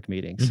bishopric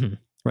meetings,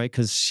 right?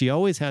 Because she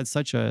always had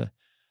such a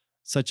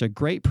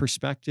great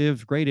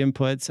perspective, great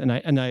inputs, and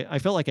I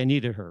felt like I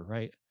needed her,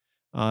 right?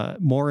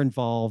 More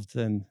involved,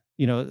 and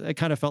I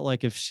kind of felt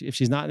like if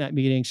she's not in that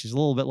meeting, she's a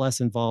little bit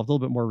less involved, a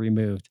little bit more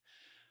removed.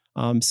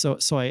 So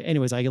I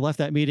left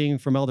that meeting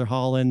from Elder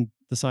Holland,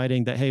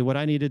 deciding that, hey, what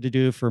I needed to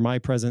do for my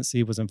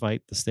presidency was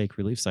invite the Stake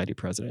Relief Society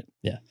president.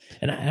 Yeah,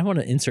 and I want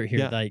to insert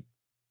here, like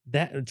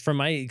that from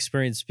my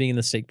experience being in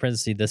the stake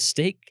presidency, the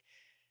Stake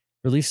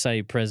Relief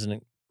Society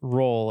president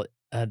role.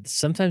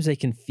 Sometimes they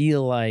can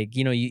feel like,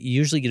 you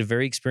usually get a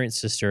very experienced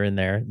sister in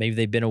there. Maybe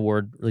they've been a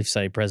Ward Relief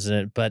Society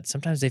president, but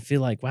sometimes they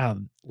feel like, wow,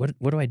 what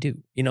do I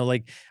do?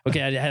 Like,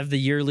 okay, I have the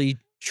yearly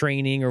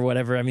training or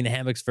whatever. I mean, the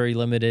handbook's very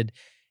limited.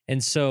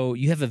 And so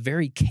you have a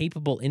very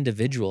capable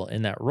individual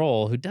in that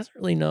role who doesn't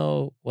really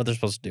know what they're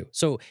supposed to do.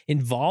 So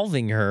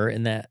involving her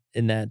in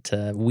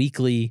that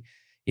weekly,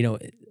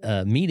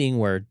 meeting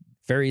where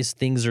various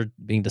things are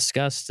being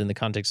discussed in the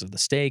context of the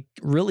stake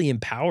really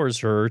empowers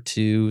her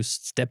to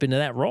step into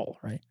that role,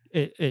 right?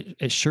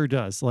 It sure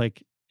does.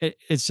 Like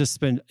it's just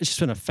been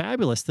a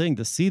fabulous thing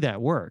to see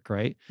that work,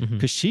 right?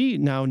 Because she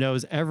now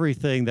knows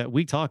everything that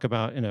we talk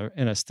about in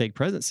a stake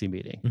presidency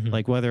meeting.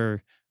 Like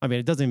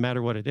it doesn't even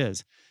matter what it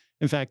is.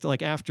 In fact,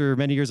 like after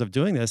many years of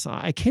doing this,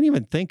 I can't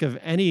even think of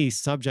any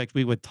subject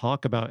we would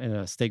talk about in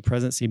a stake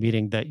presidency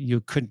meeting that you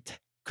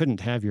couldn't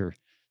have your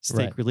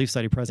Stake Relief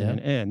Society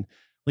president in.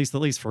 At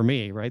least for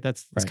me, right?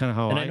 That's kind of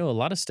how I know a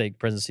lot of stake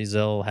presidencies,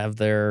 they'll have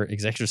their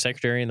executive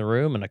secretary in the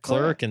room and a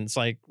clerk. And it's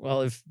like,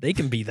 well, if they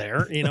can be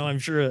there, I'm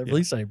sure a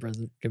relief society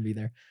president can be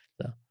there.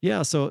 So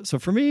yeah. So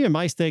for me and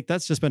my stake,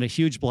 that's just been a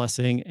huge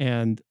blessing.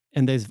 And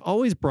they've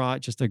always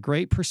brought just a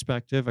great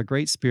perspective, a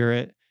great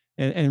spirit,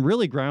 and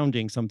really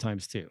grounding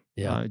sometimes too.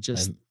 Yeah. A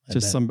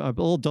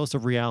little dose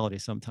of reality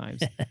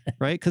sometimes,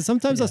 right? Because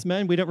sometimes us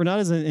men, we're not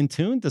as in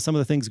tune to some of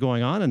the things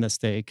going on in the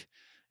stake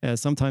as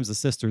sometimes the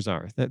sisters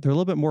are. That they're a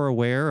little bit more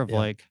aware of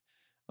like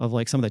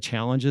some of the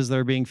challenges that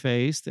are being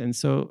faced. And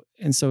so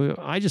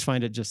I just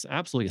find it just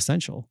absolutely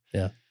essential.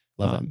 Yeah.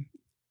 Love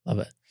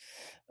it.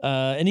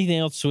 Anything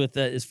else with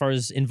as far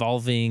as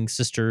involving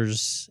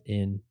sisters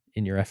in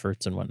your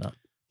efforts and whatnot?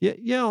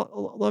 Yeah.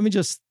 Let me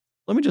just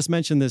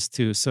mention this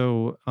too.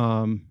 So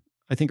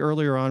I think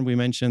earlier on we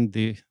mentioned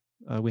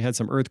we had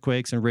some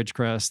earthquakes in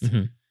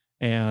Ridgecrest,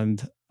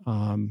 and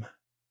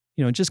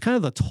just kind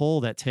of the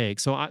toll that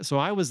takes. So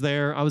I was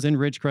there. I was in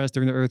Ridgecrest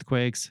during the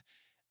earthquakes,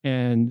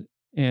 and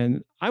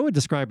I would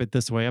describe it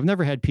this way. I've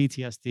never had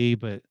PTSD,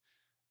 but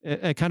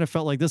it kind of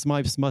felt like this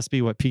must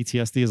be what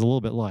PTSD is a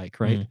little bit like,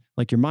 right?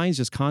 Like your mind's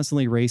just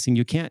constantly racing.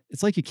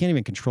 It's like you can't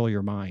even control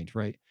your mind,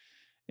 right?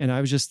 And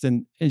I was just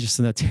in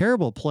a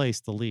terrible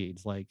place to lead.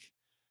 Like,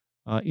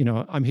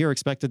 I'm here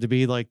expected to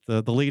be like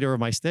the leader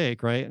of my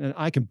stake, right? And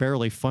I can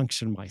barely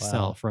function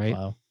myself, right?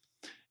 Wow.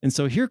 And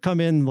so here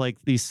come in like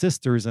these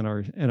sisters in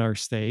our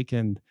stake,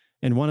 and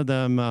one of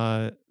them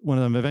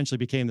eventually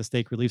became the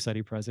Stake Relief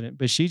Society president.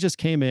 But she just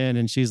came in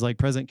and she's like,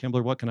 President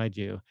Kimbler, what can I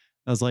do?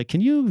 I was like,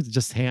 can you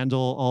just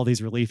handle all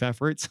these relief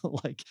efforts?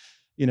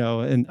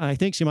 And I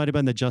think she might have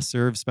been the Just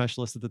Serve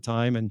specialist at the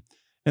time, and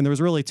there was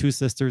really two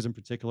sisters in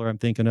particular I'm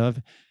thinking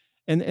of,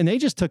 and they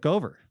just took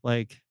over.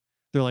 Like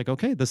they're like,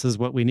 okay, this is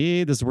what we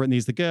need. This is where it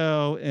needs to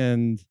go,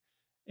 and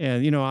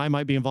I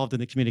might be involved in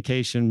the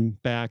communication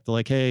back to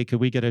like, hey, could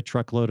we get a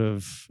truckload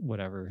of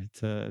whatever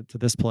to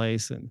this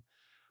place?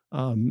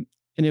 And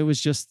it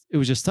was just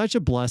such a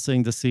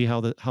blessing to see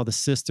how the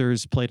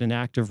sisters played an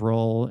active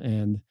role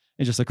and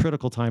just a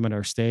critical time in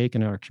our stake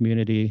and our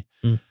community,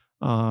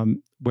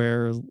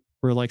 where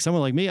like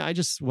someone like me, I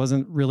just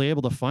wasn't really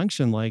able to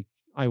function like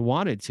I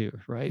wanted to,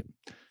 right?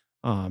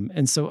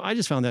 And so I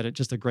just found that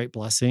just a great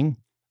blessing.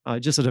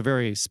 Just at a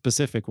very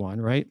specific one,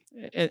 right?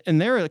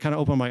 And there it kind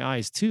of opened my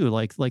eyes too.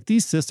 Like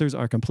these sisters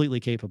are completely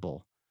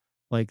capable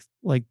like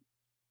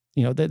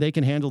they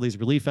can handle these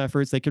relief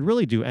efforts. They could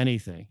really do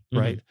anything,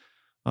 right?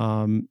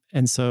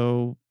 And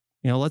so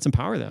let's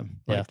empower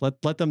them.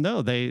 Let them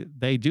know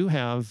they do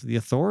have the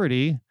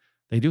authority.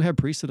 They do have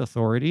priesthood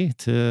authority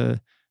to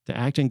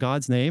act in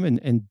God's name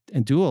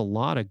and do a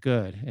lot of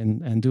good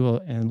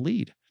and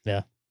lead.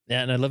 Yeah.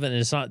 Yeah, and I love it. And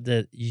it's not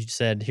that you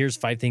said, here's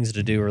 5 things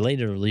to do related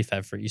to relief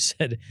effort. You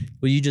said,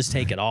 well, you just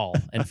take it all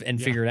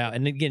and figure it out.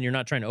 And again, you're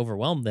not trying to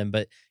overwhelm them,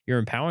 but you're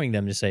empowering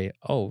them to say,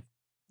 oh,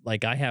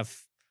 like I have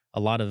a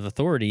lot of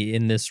authority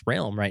in this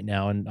realm right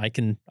now, and I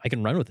can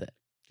run with it.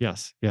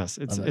 Yes.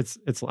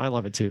 It's I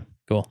love it too.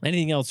 Cool.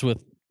 Anything else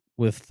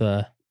with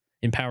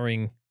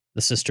empowering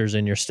the sisters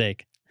in your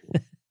stake?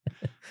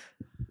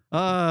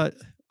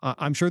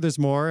 I'm sure there's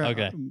more.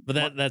 Okay,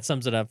 but that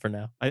sums it up for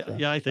now.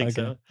 I think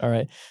so. All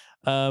right.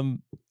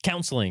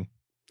 Counseling.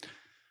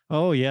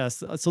 Oh,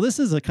 yes. So this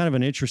is a kind of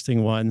an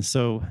interesting one.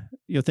 So,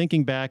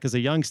 thinking back as a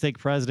young stake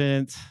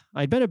president,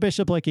 I'd been a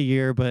bishop like a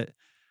year, but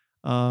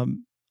a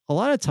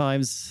lot of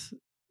times,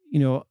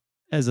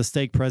 as a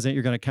stake president,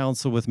 you're going to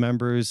counsel with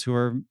members who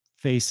are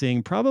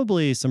facing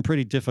probably some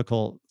pretty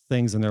difficult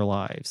things in their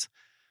lives.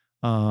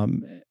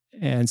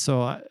 And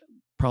so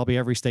probably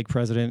every stake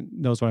president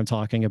knows what I'm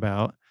talking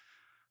about.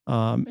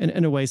 And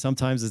in a way,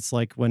 sometimes it's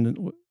like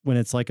when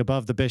it's like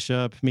above the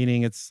bishop,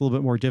 meaning it's a little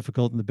bit more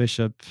difficult than the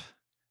bishop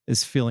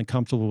is feeling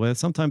comfortable with.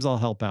 Sometimes I'll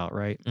help out,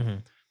 right?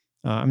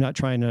 I'm not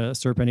trying to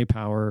usurp any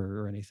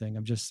power or anything.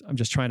 I'm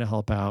just trying to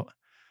help out.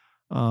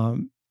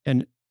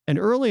 And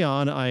early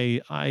on,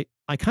 I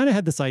kind of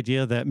had this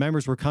idea that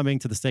members were coming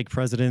to the stake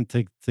president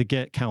to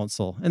get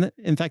counsel, and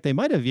in fact, they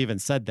might have even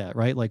said that,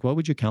 right? Like, what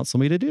would you counsel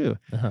me to do?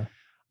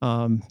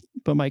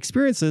 But my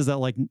experience is that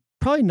like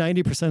probably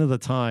 90% of the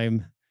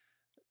time,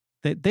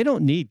 they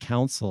don't need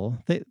counsel.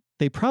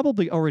 They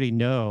probably already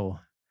know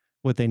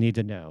what they need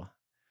to know.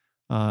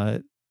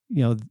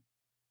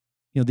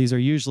 These are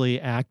usually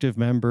active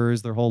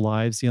members their whole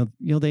lives.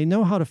 They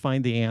know how to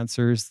find the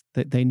answers.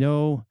 They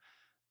know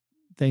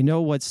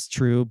what's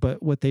true.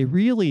 But what they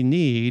really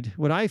need,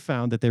 what I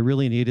found that they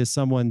really need, is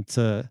someone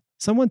to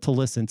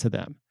listen to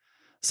them,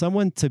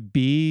 someone to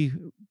be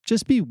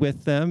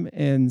with them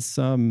in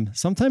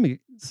sometimes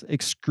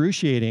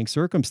excruciating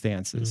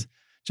circumstances,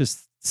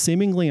 just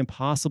seemingly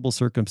impossible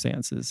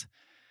circumstances,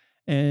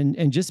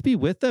 and just be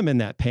with them in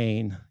that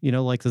pain,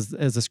 like as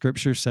the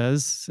scripture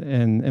says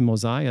in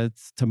Mosiah,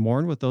 it's to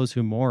mourn with those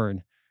who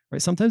mourn,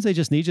 right? Sometimes they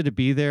just need you to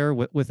be there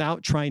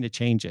without trying to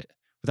change it,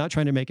 without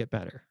trying to make it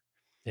better.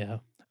 Yeah.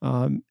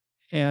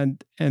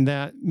 And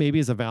that maybe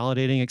is a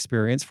validating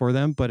experience for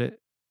them, but it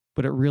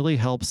really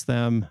helps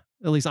them.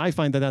 At least I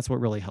find that that's what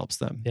really helps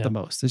them the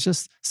most. It's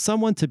just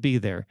someone to be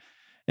there.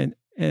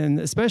 And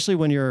especially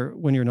when you're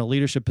in a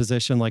leadership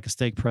position like a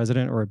stake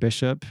president or a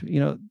bishop,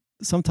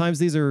 sometimes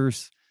these are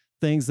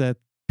things that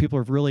people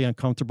are really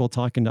uncomfortable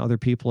talking to other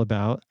people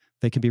about.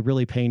 They can be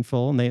really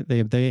painful, and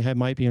they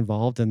might be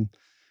involved in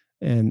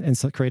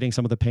so creating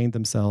some of the pain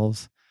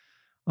themselves.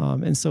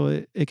 And so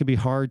it can be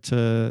hard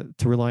to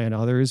rely on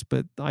others,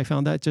 but I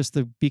found that just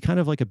to be kind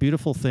of like a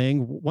beautiful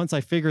thing once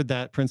I figured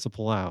that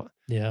principle out.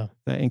 Yeah.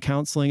 That in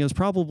counseling has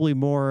been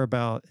more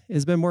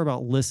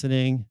about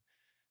listening,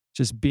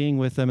 just being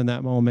with them in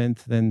that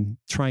moment than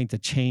trying to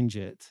change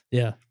it.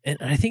 Yeah. And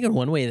I think in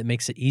one way that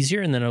makes it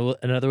easier, and then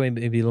another way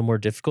maybe a little more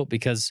difficult,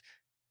 because,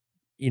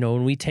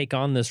 when we take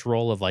on this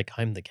role of like,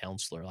 I'm the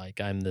counselor,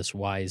 like I'm this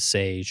wise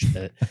sage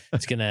that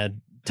is going to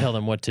tell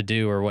them what to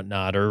do or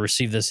whatnot, or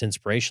receive this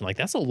inspiration, like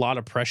that's a lot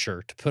of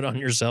pressure to put on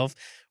yourself,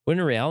 when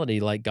in reality,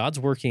 like God's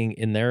working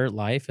in their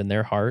life and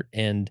their heart,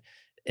 and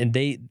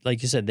they,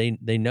 like you said,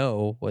 they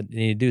know what they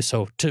need to do.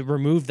 So to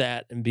remove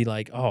that and be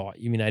like, oh,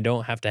 you mean I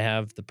don't have to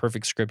have the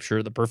perfect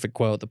scripture, the perfect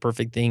quote, the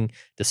perfect thing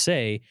to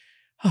say,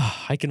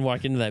 I can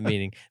walk into that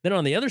meeting. Then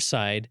on the other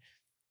side,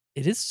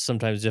 it is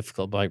sometimes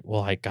difficult, but like,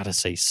 well, I got to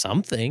say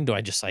something. Do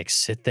I just like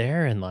sit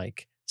there and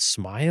like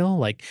smile?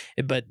 Like,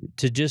 but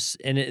to just,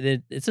 and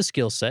it's a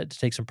skill set to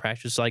take some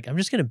practice. Like, I'm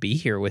just going to be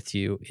here with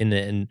you and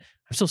I'm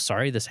so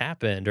sorry this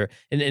happened.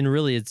 And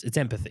really it's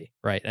empathy,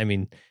 right? I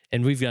mean,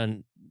 and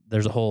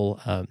there's a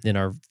whole, in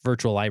our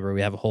virtual library,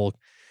 we have a whole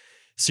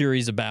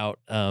series about,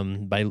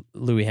 by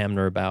Louis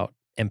Hamner, about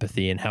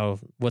empathy and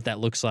what that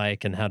looks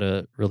like and how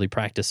to really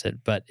practice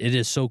it. But it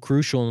is so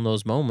crucial in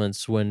those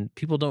moments when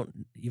people don't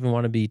even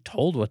want to be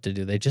told what to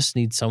do. They just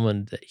need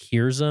someone that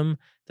hears them,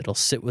 that'll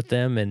sit with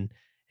them and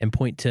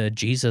point to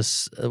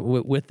Jesus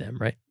with them,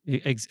 right?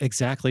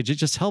 Exactly.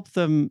 Just help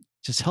them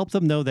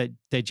know that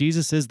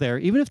Jesus is there,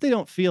 even if they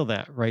don't feel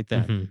that right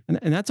then.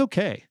 And that's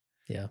okay.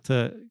 Yeah.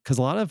 Because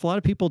a lot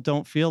of people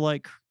don't feel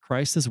like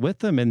Christ is with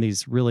them in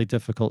these really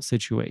difficult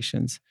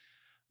situations.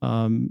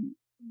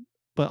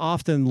 But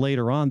often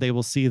later on, they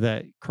will see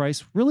that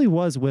Christ really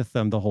was with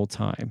them the whole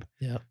time.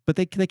 Yeah. But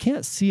they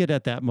can't see it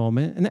at that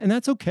moment. And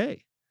that's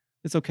okay.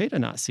 It's okay to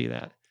not see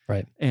that.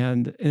 Right.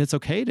 And it's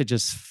okay to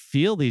just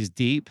feel these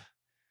deep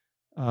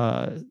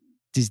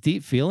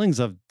feelings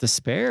of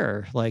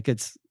despair. Like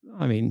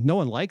no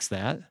one likes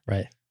that.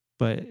 Right.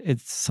 But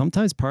it's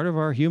sometimes part of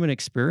our human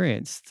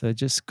experience to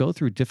just go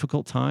through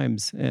difficult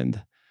times.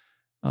 And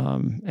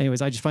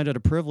Anyways, I just find it a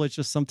privilege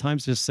just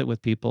sometimes just sit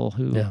with people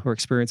who are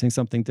experiencing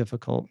something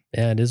difficult.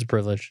 Yeah, it is a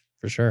privilege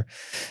for sure.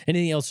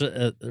 Anything else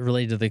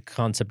related to the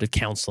concept of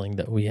counseling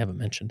that we haven't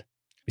mentioned?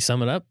 We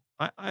sum it up?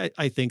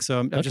 I think so.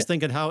 I'm just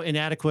thinking how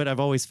inadequate I've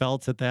always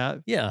felt at that.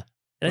 Yeah.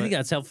 And I think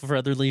that's helpful for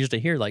other leaders to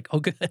hear, like, oh,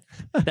 good.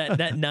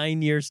 that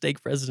 9-year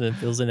stake president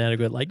feels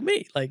inadequate, like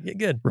me. Like,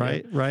 good.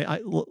 Right,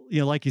 right.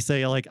 Like you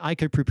say, like I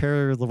could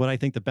prepare what I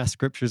think the best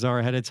scriptures are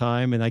ahead of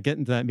time, and I get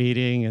into that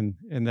meeting and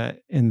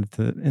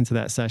into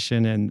that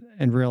session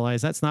and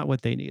realize that's not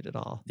what they need at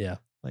all. Yeah.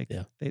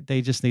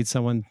 They just need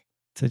someone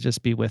to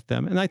just be with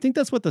them. And I think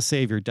that's what the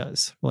Savior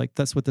does. Like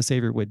that's what the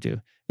Savior would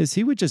do, is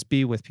he would just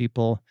be with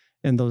people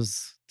in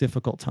those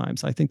difficult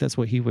times. I think that's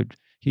what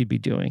he'd be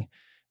doing.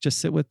 Just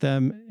sit with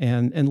them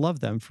and love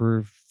them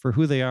for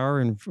who they are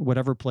and for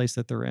whatever place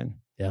that they're in.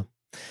 Yeah.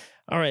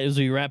 All right. As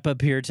we wrap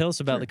up here, tell us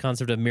about the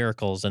concept of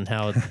miracles and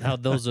how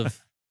those have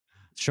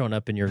shown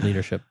up in your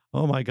leadership.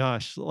 Oh my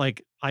gosh.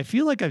 Like, I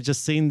feel like I've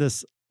just seen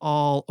this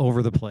all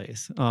over the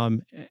place.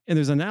 And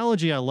there's an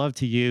analogy I love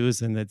to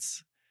use, and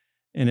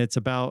it's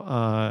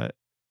about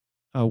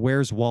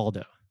Where's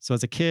Waldo? So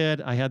as a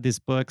kid, I had these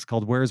books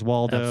called Where's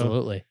Waldo?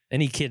 Absolutely.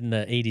 Any kid in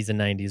the 80s and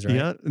 90s, right?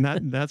 Yeah.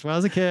 And that's when I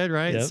was a kid,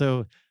 right?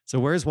 Yep. So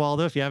Where's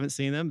Waldo? If you haven't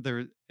seen them,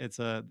 there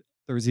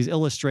was these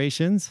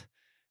illustrations,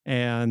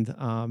 and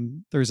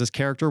there's this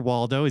character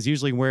Waldo. He's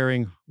usually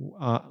wearing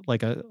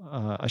like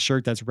a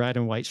shirt that's red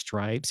and white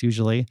stripes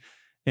usually,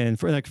 and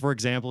for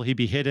example, he'd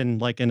be hidden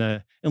like in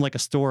a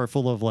store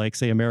full of like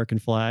say American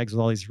flags with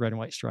all these red and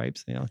white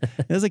stripes. And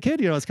as a kid,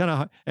 it's kind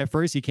of at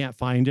first you can't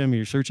find him.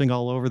 You're searching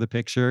all over the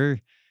picture,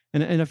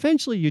 and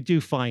eventually you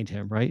do find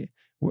him, right?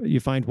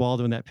 You find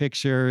Waldo in that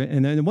picture,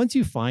 and then once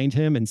you find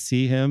him and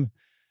see him,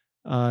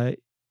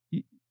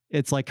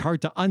 it's like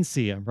hard to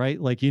unsee him,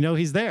 right? Like,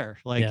 he's there,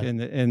 like,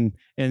 and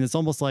it's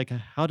almost like,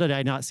 how did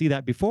I not see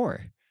that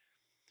before?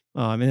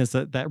 And it's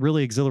that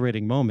really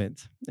exhilarating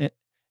moment.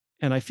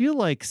 And I feel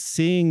like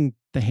seeing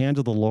the hand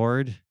of the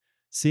Lord,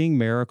 seeing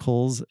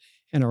miracles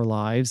in our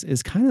lives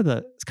it's kind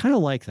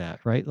of like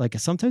that, right? Like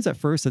sometimes at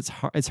first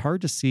it's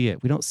hard to see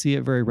it. We don't see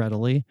it very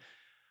readily.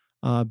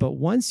 But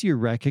once you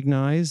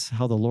recognize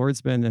how the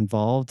Lord's been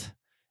involved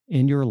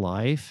in your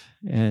life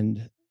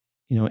and,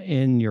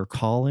 in your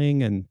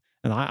calling, and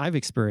I've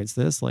experienced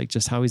this, like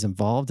just how he's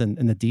involved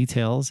in the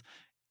details.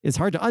 It's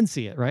hard to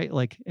unsee it, right?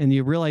 Like, and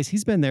you realize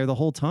he's been there the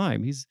whole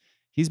time. He's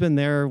been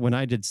there when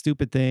I did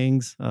stupid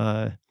things,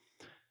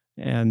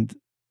 and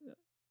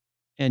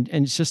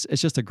it's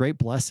just a great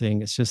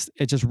blessing. It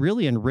just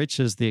really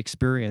enriches the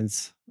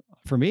experience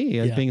for me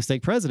as being a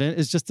stake president,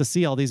 is just to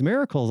see all these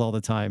miracles all the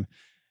time.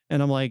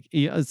 And I'm like,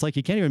 it's like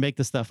you can't even make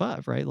this stuff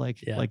up, right?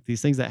 Like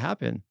these things that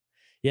happen.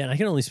 Yeah, and I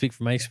can only speak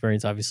from my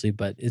experience, obviously,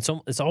 but it's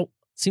all.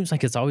 Seems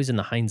like it's always in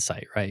the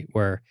hindsight, right?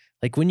 Where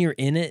like when you're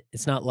in it,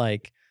 it's not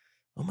like,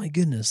 oh my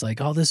goodness, like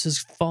all this is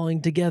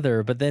falling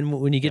together. But then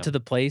when you get to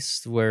the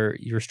place where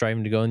you're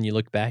striving to go and you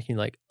look back and you're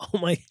like, oh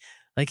my,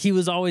 like he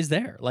was always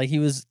there. Like he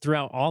was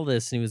throughout all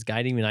this and he was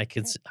guiding me,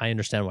 and I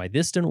understand why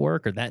this didn't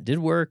work or that did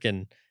work.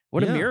 And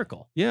what a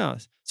miracle. Yeah.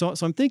 So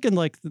I'm thinking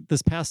like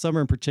this past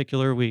summer in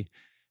particular, we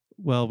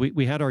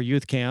had our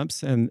youth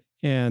camps, and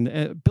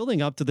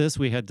building up to this,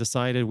 we had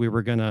decided we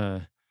were going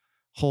to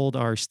hold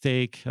our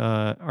stake,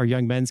 our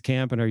young men's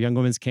camp and our young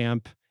women's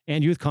camp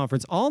and youth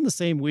conference all in the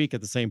same week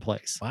at the same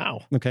place.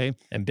 Wow. Okay.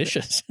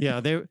 Ambitious.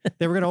 Yeah. They were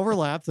going to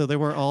overlap. So they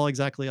weren't all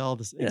exactly all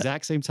the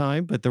exact same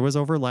time, but there was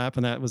overlap,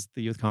 and that was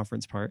the youth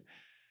conference part.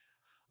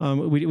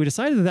 We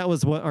decided that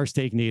was what our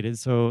stake needed.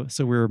 So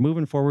we were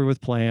moving forward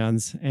with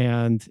plans,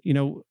 and,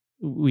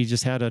 we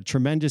just had a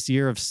tremendous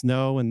year of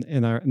snow in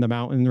the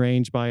mountain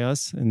range by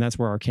us. And that's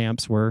where our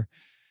camps were.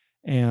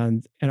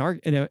 And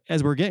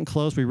as we're getting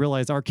close, we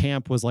realized our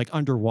camp was like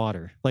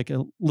underwater, like it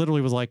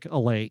literally was like a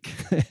lake,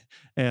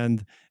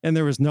 and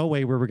there was no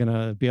way we were going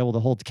to be able to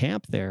hold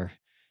camp there,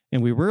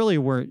 and we really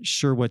weren't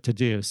sure what to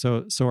do.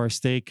 So our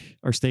stake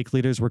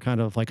leaders were kind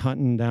of like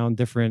hunting down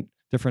different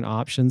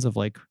options of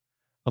like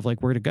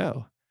where to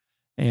go,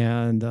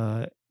 and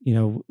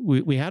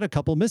we had a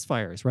couple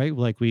misfires, right?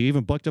 Like we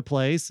even booked a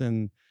place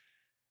and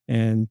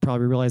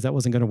probably realized that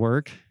wasn't going to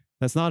work.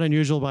 That's not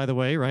unusual, by the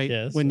way, right?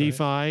 Yes, when right.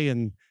 Nephi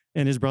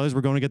and his brothers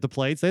were going to get the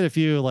plates, they had a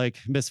few like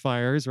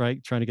misfires,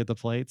 right? Trying to get the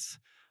plates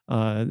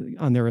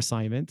on their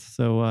assignment.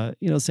 So,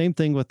 same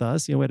thing with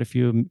us. We had a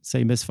few,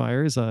 say,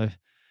 misfires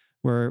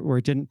where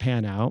it didn't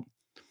pan out.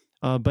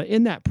 But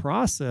in that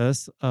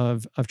process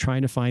of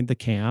trying to find the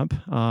camp,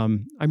 I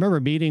remember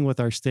meeting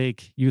with our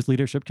stake youth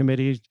leadership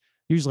committee.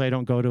 Usually I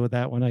don't go to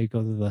that one. I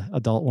go to the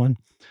adult one.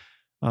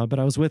 But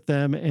I was with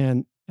them,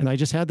 and I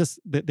just had this,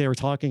 they were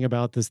talking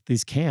about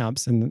these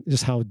camps and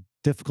just how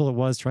difficult it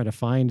was trying to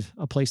find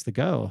a place to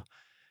go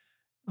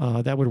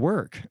that would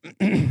work.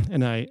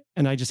 and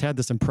I just had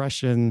this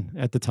impression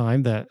at the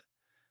time that,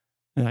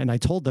 and I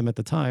told them at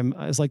the time,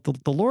 I was like,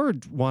 the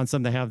Lord wants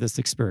them to have this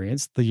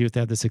experience. The youth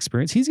have this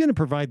experience. He's going to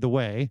provide the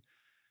way.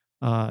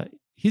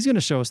 He's going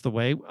to show us the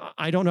way.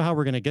 I don't know how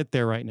we're going to get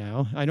there right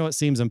now. I know it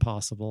seems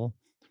impossible,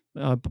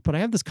 but I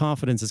have this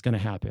confidence it's going to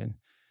happen.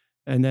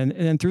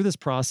 then through this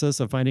process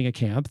of finding a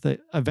camp, that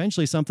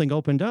eventually something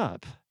opened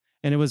up,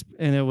 and it was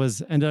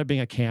ended up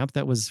being a camp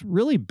that was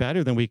really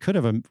better than we could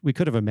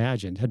have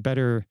imagined. Had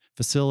better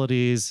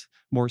facilities,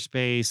 more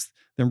space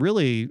than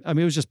really. I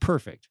mean, it was just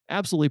perfect,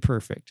 absolutely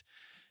perfect.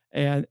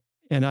 And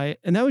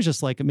that was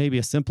just like maybe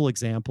a simple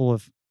example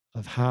of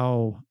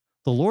how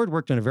the Lord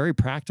worked in a very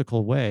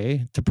practical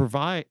way to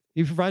provide.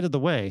 He provided the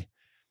way.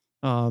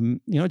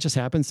 It just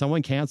happened.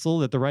 Someone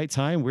canceled at the right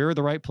time. We were at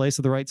the right place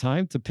at the right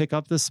time to pick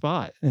up this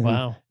spot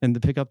and to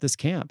pick up this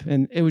camp.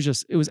 And it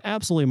was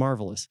absolutely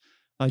marvelous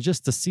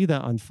just to see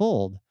that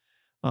unfold.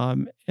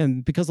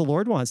 And because the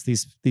Lord wants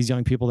these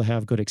young people to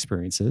have good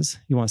experiences,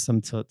 He wants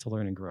them to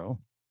learn and grow.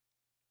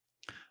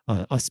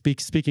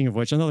 Speaking of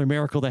which, another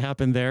miracle that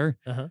happened there.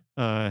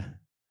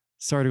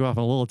 Sorry to go off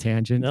on a little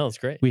tangent. No, it's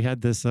great. We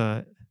had this,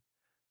 I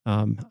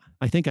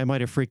think I might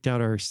have freaked out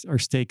our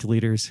stake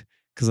leaders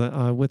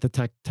because with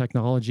the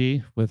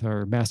technology, with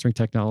our mastering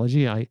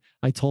technology, I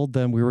told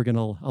them we were going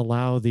to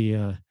allow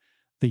the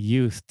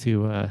youth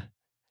to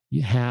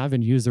have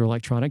and use their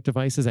electronic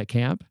devices at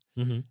camp.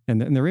 Mm-hmm.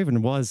 And there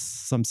even was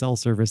some cell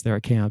service there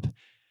at camp.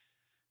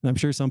 And I'm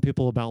sure some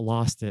people about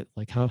lost it.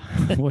 Like,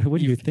 what are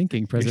you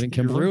thinking, President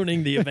Kimbler? You're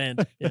ruining the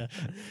event. Yeah.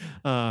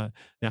 Now,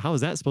 how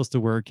is that supposed to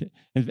work?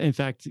 In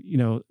fact,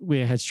 we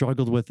had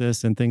struggled with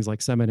this in things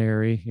like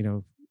seminary,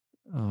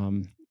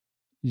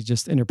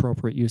 just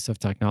inappropriate use of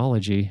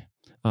technology,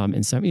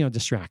 and some,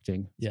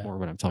 distracting. Yeah. More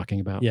what I'm talking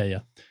about. Yeah. Yeah.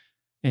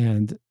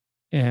 And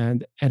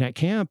at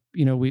camp,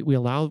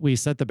 we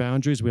set the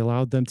boundaries. We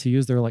allowed them to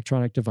use their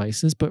electronic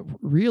devices, but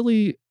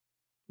really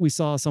we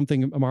saw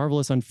something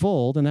marvelous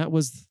unfold. And that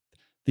was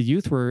the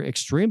youth were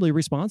extremely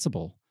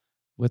responsible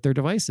with their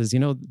devices.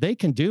 They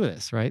can do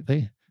this, right?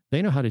 They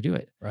know how to do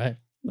it. Right.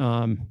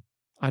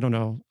 I don't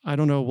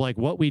know like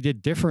what we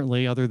did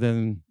differently other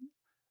than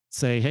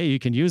say, hey, you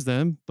can use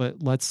them,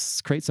 but let's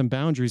create some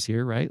boundaries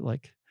here, right?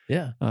 Like,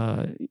 yeah.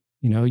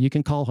 You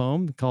can call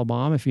home, call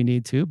mom if you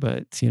need to,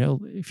 but if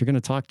you're going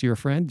to talk to your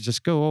friend,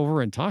 just go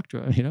over and talk to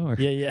them, or,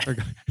 yeah.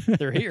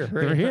 They're here.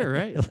 Right? They're here,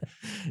 right?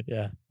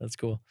 Yeah, that's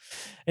cool.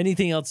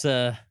 Anything else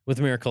with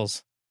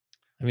miracles?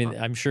 I mean,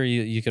 I'm sure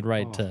you could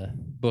write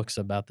books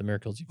about the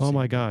miracles you've seen. Oh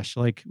my gosh.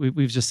 Like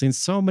we've just seen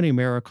so many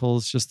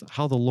miracles, just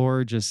how the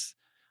Lord just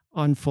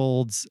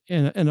unfolds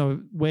in a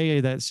way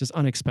that's just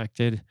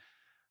unexpected.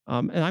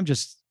 And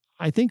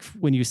I think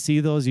when you see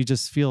those, you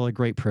just feel a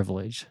great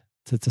privilege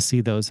to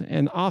see those.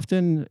 And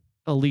often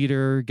a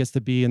leader gets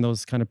to be in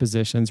those kind of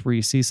positions where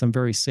you see some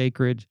very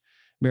sacred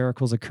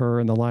miracles occur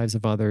in the lives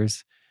of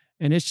others.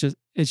 And it's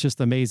just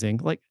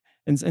amazing. Like,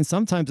 and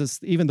sometimes it's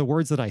even the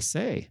words that I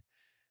say.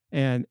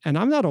 And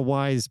I'm not a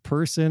wise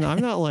person. I'm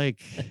not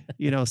like,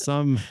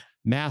 some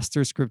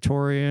master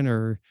scriptorian,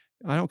 or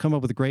I don't come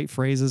up with great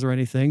phrases or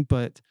anything,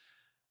 but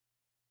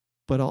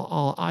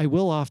I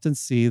will often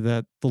see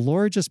that the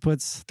Lord just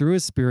puts through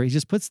His Spirit, He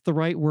just puts the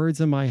right words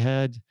in my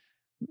head,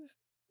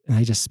 and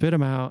I just spit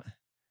them out.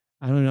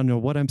 I don't know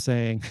what I'm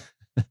saying,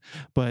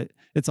 but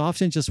it's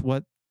often just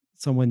what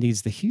someone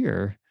needs to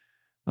hear.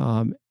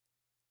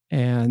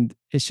 And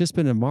it's just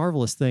been a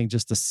marvelous thing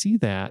just to see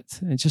that.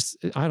 And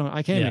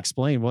I can't even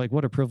explain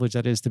what a privilege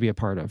that is to be a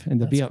part of, and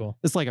to cool.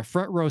 It's like a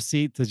front row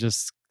seat to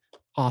just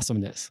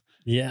awesomeness.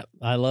 Yeah,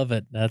 I love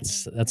it.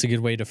 That's a good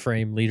way to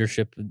frame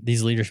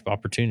these leadership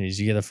opportunities.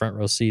 You get a front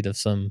row seat of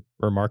some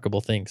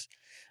remarkable things,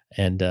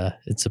 and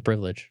it's a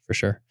privilege for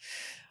sure.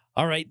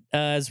 All right,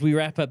 as we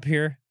wrap up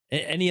here,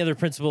 any other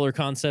principle or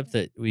concept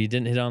that we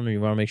didn't hit on or you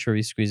want to make sure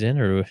we squeeze in,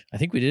 or I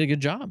think we did a good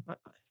job.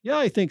 Yeah,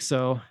 I think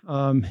so.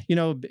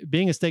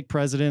 Being a stake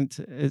president,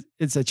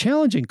 it's a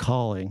challenging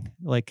calling.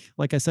 Like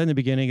I said in the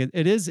beginning,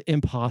 it is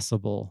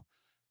impossible.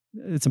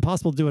 It's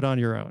impossible to do it on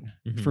your own.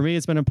 Mm-hmm. For me,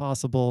 it's been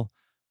impossible,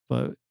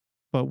 but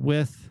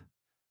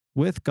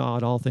with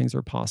God, all things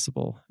are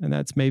possible. And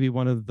that's maybe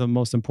one of the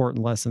most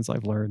important lessons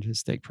I've learned as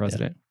stake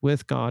president. Yeah.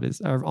 With God,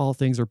 all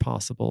things are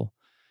possible.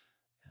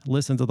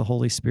 Listen to the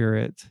Holy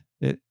Spirit.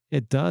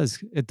 It does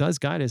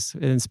guide us.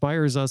 It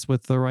inspires us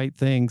with the right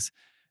things.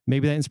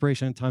 Maybe that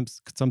inspiration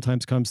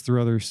sometimes comes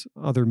through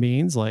other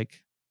means,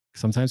 like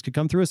sometimes could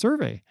come through a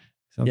survey.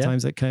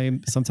 Sometimes it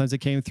came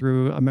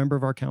through a member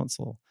of our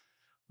council.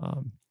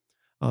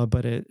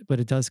 But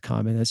it does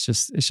come, and it's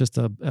just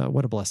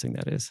what a blessing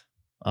that is.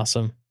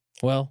 Awesome.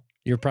 Well,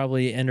 you're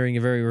probably entering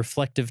a very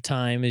reflective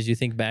time as you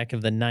think back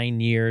of the 9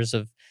 years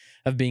of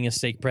being a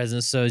stake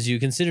president. So as you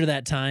consider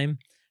that time,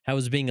 how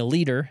has being a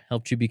leader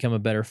helped you become a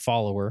better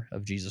follower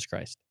of Jesus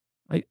Christ?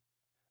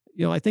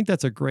 I think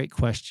that's a great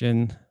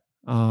question.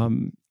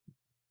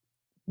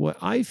 What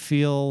I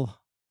feel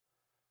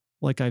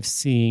like I've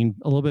seen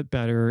a little bit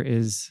better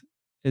is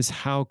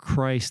how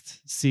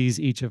Christ sees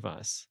each of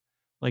us,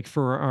 like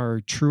for our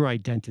true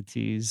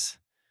identities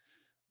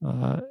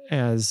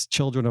as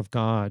children of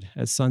God,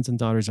 as sons and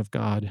daughters of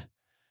God.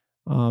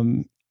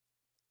 And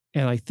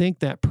I think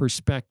that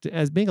perspective,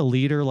 as being a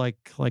leader, like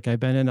I've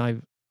been in,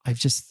 I've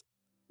just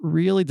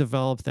really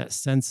developed that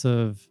sense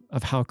of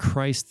how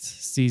Christ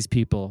sees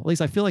people. At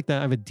least I feel like that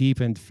I have a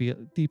deepened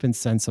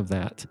sense of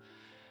that.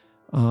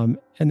 And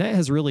that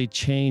has really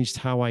changed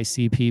how I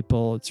see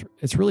people.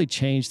 It's really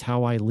changed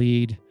how I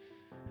lead,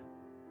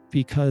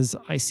 because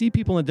I see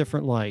people in a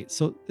different light.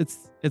 So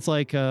it's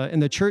like in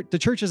the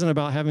church isn't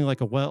about having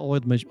like a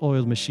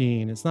well-oiled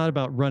machine. It's not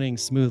about running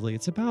smoothly.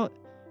 It's about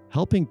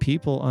helping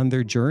people on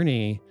their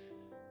journey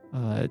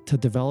to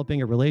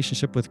developing a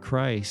relationship with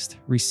Christ,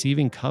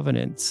 receiving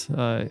covenants,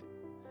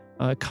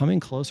 coming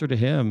closer to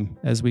Him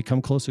as we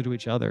come closer to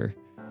each other,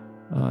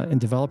 and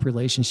develop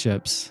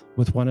relationships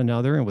with one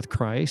another and with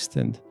Christ.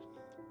 And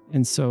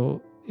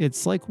so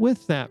it's like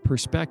with that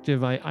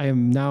perspective, I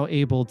am now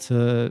able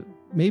to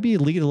maybe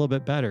lead a little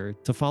bit better,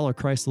 to follow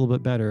Christ a little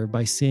bit better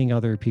by seeing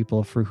other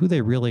people for who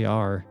they really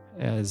are,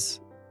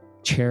 as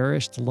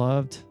cherished,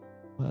 loved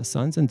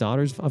sons and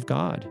daughters of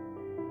God.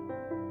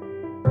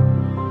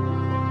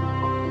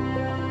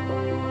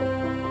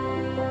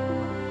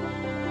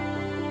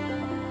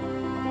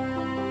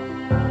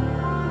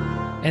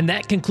 And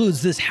that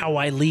concludes this How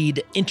I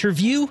Lead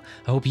interview.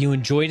 I hope you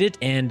enjoyed it.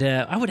 And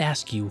I would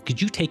ask you,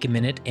 could you take a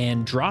minute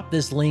and drop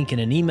this link in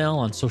an email,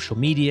 on social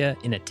media,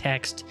 in a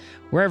text,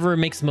 wherever it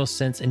makes the most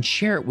sense, and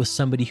share it with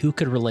somebody who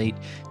could relate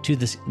to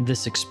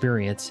this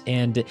experience.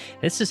 And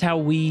this is how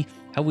we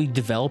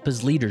develop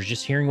as leaders,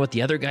 just hearing what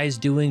the other guy's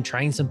doing,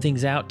 trying some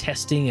things out,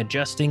 testing,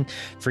 adjusting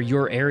for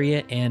your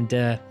area.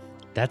 And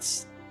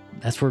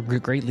that's where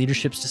great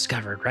leadership's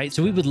discovered, right?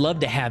 So we would love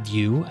to have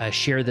you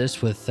share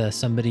this with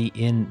somebody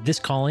in this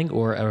calling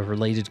or a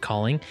related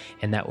calling,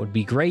 and that would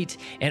be great.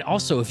 And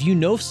also, if you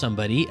know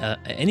somebody,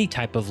 any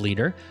type of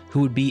leader who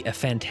would be a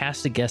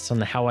fantastic guest on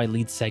the How I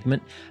Lead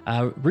segment,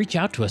 reach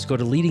out to us. Go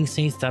to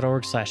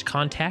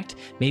leadingsaints.org/contact.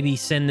 Maybe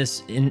send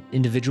this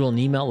individual an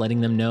email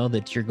letting them know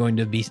that you're going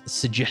to be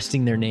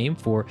suggesting their name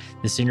for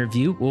this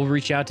interview. We'll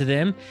reach out to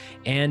them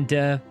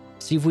and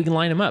see if we can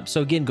line them up.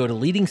 So again, go to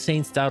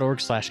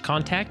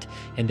leadingsaints.org/contact,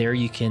 and there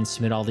you can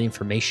submit all the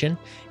information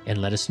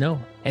and let us know.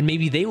 And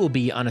maybe they will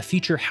be on a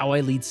future How I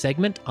Lead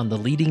segment on the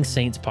Leading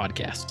Saints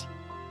podcast.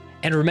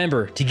 And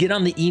remember, to get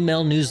on the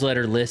email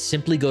newsletter list,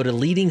 simply go to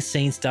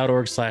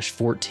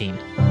leadingsaints.org/14.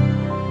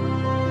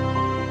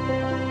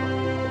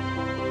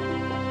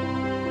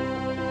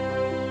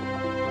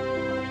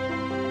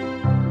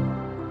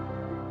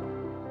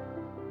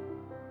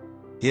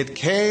 It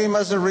came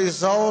as a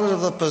result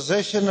of the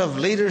position of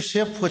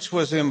leadership which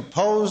was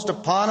imposed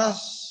upon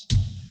us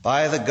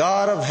by the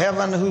God of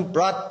heaven, who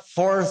brought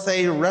forth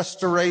a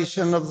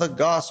restoration of the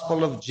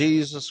gospel of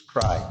Jesus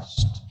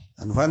Christ.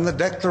 And when the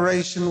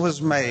declaration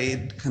was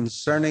made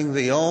concerning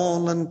the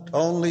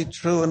only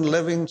true and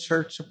living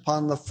church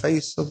upon the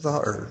face of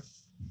the earth,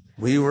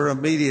 we were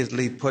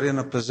immediately put in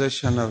a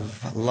position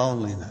of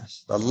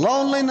loneliness, the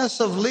loneliness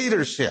of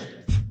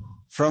leadership,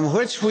 from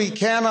which we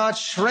cannot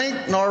shrink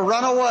nor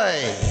run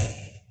away,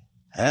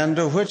 and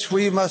to which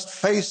we must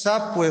face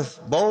up with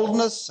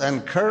boldness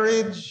and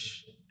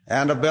courage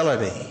and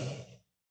ability.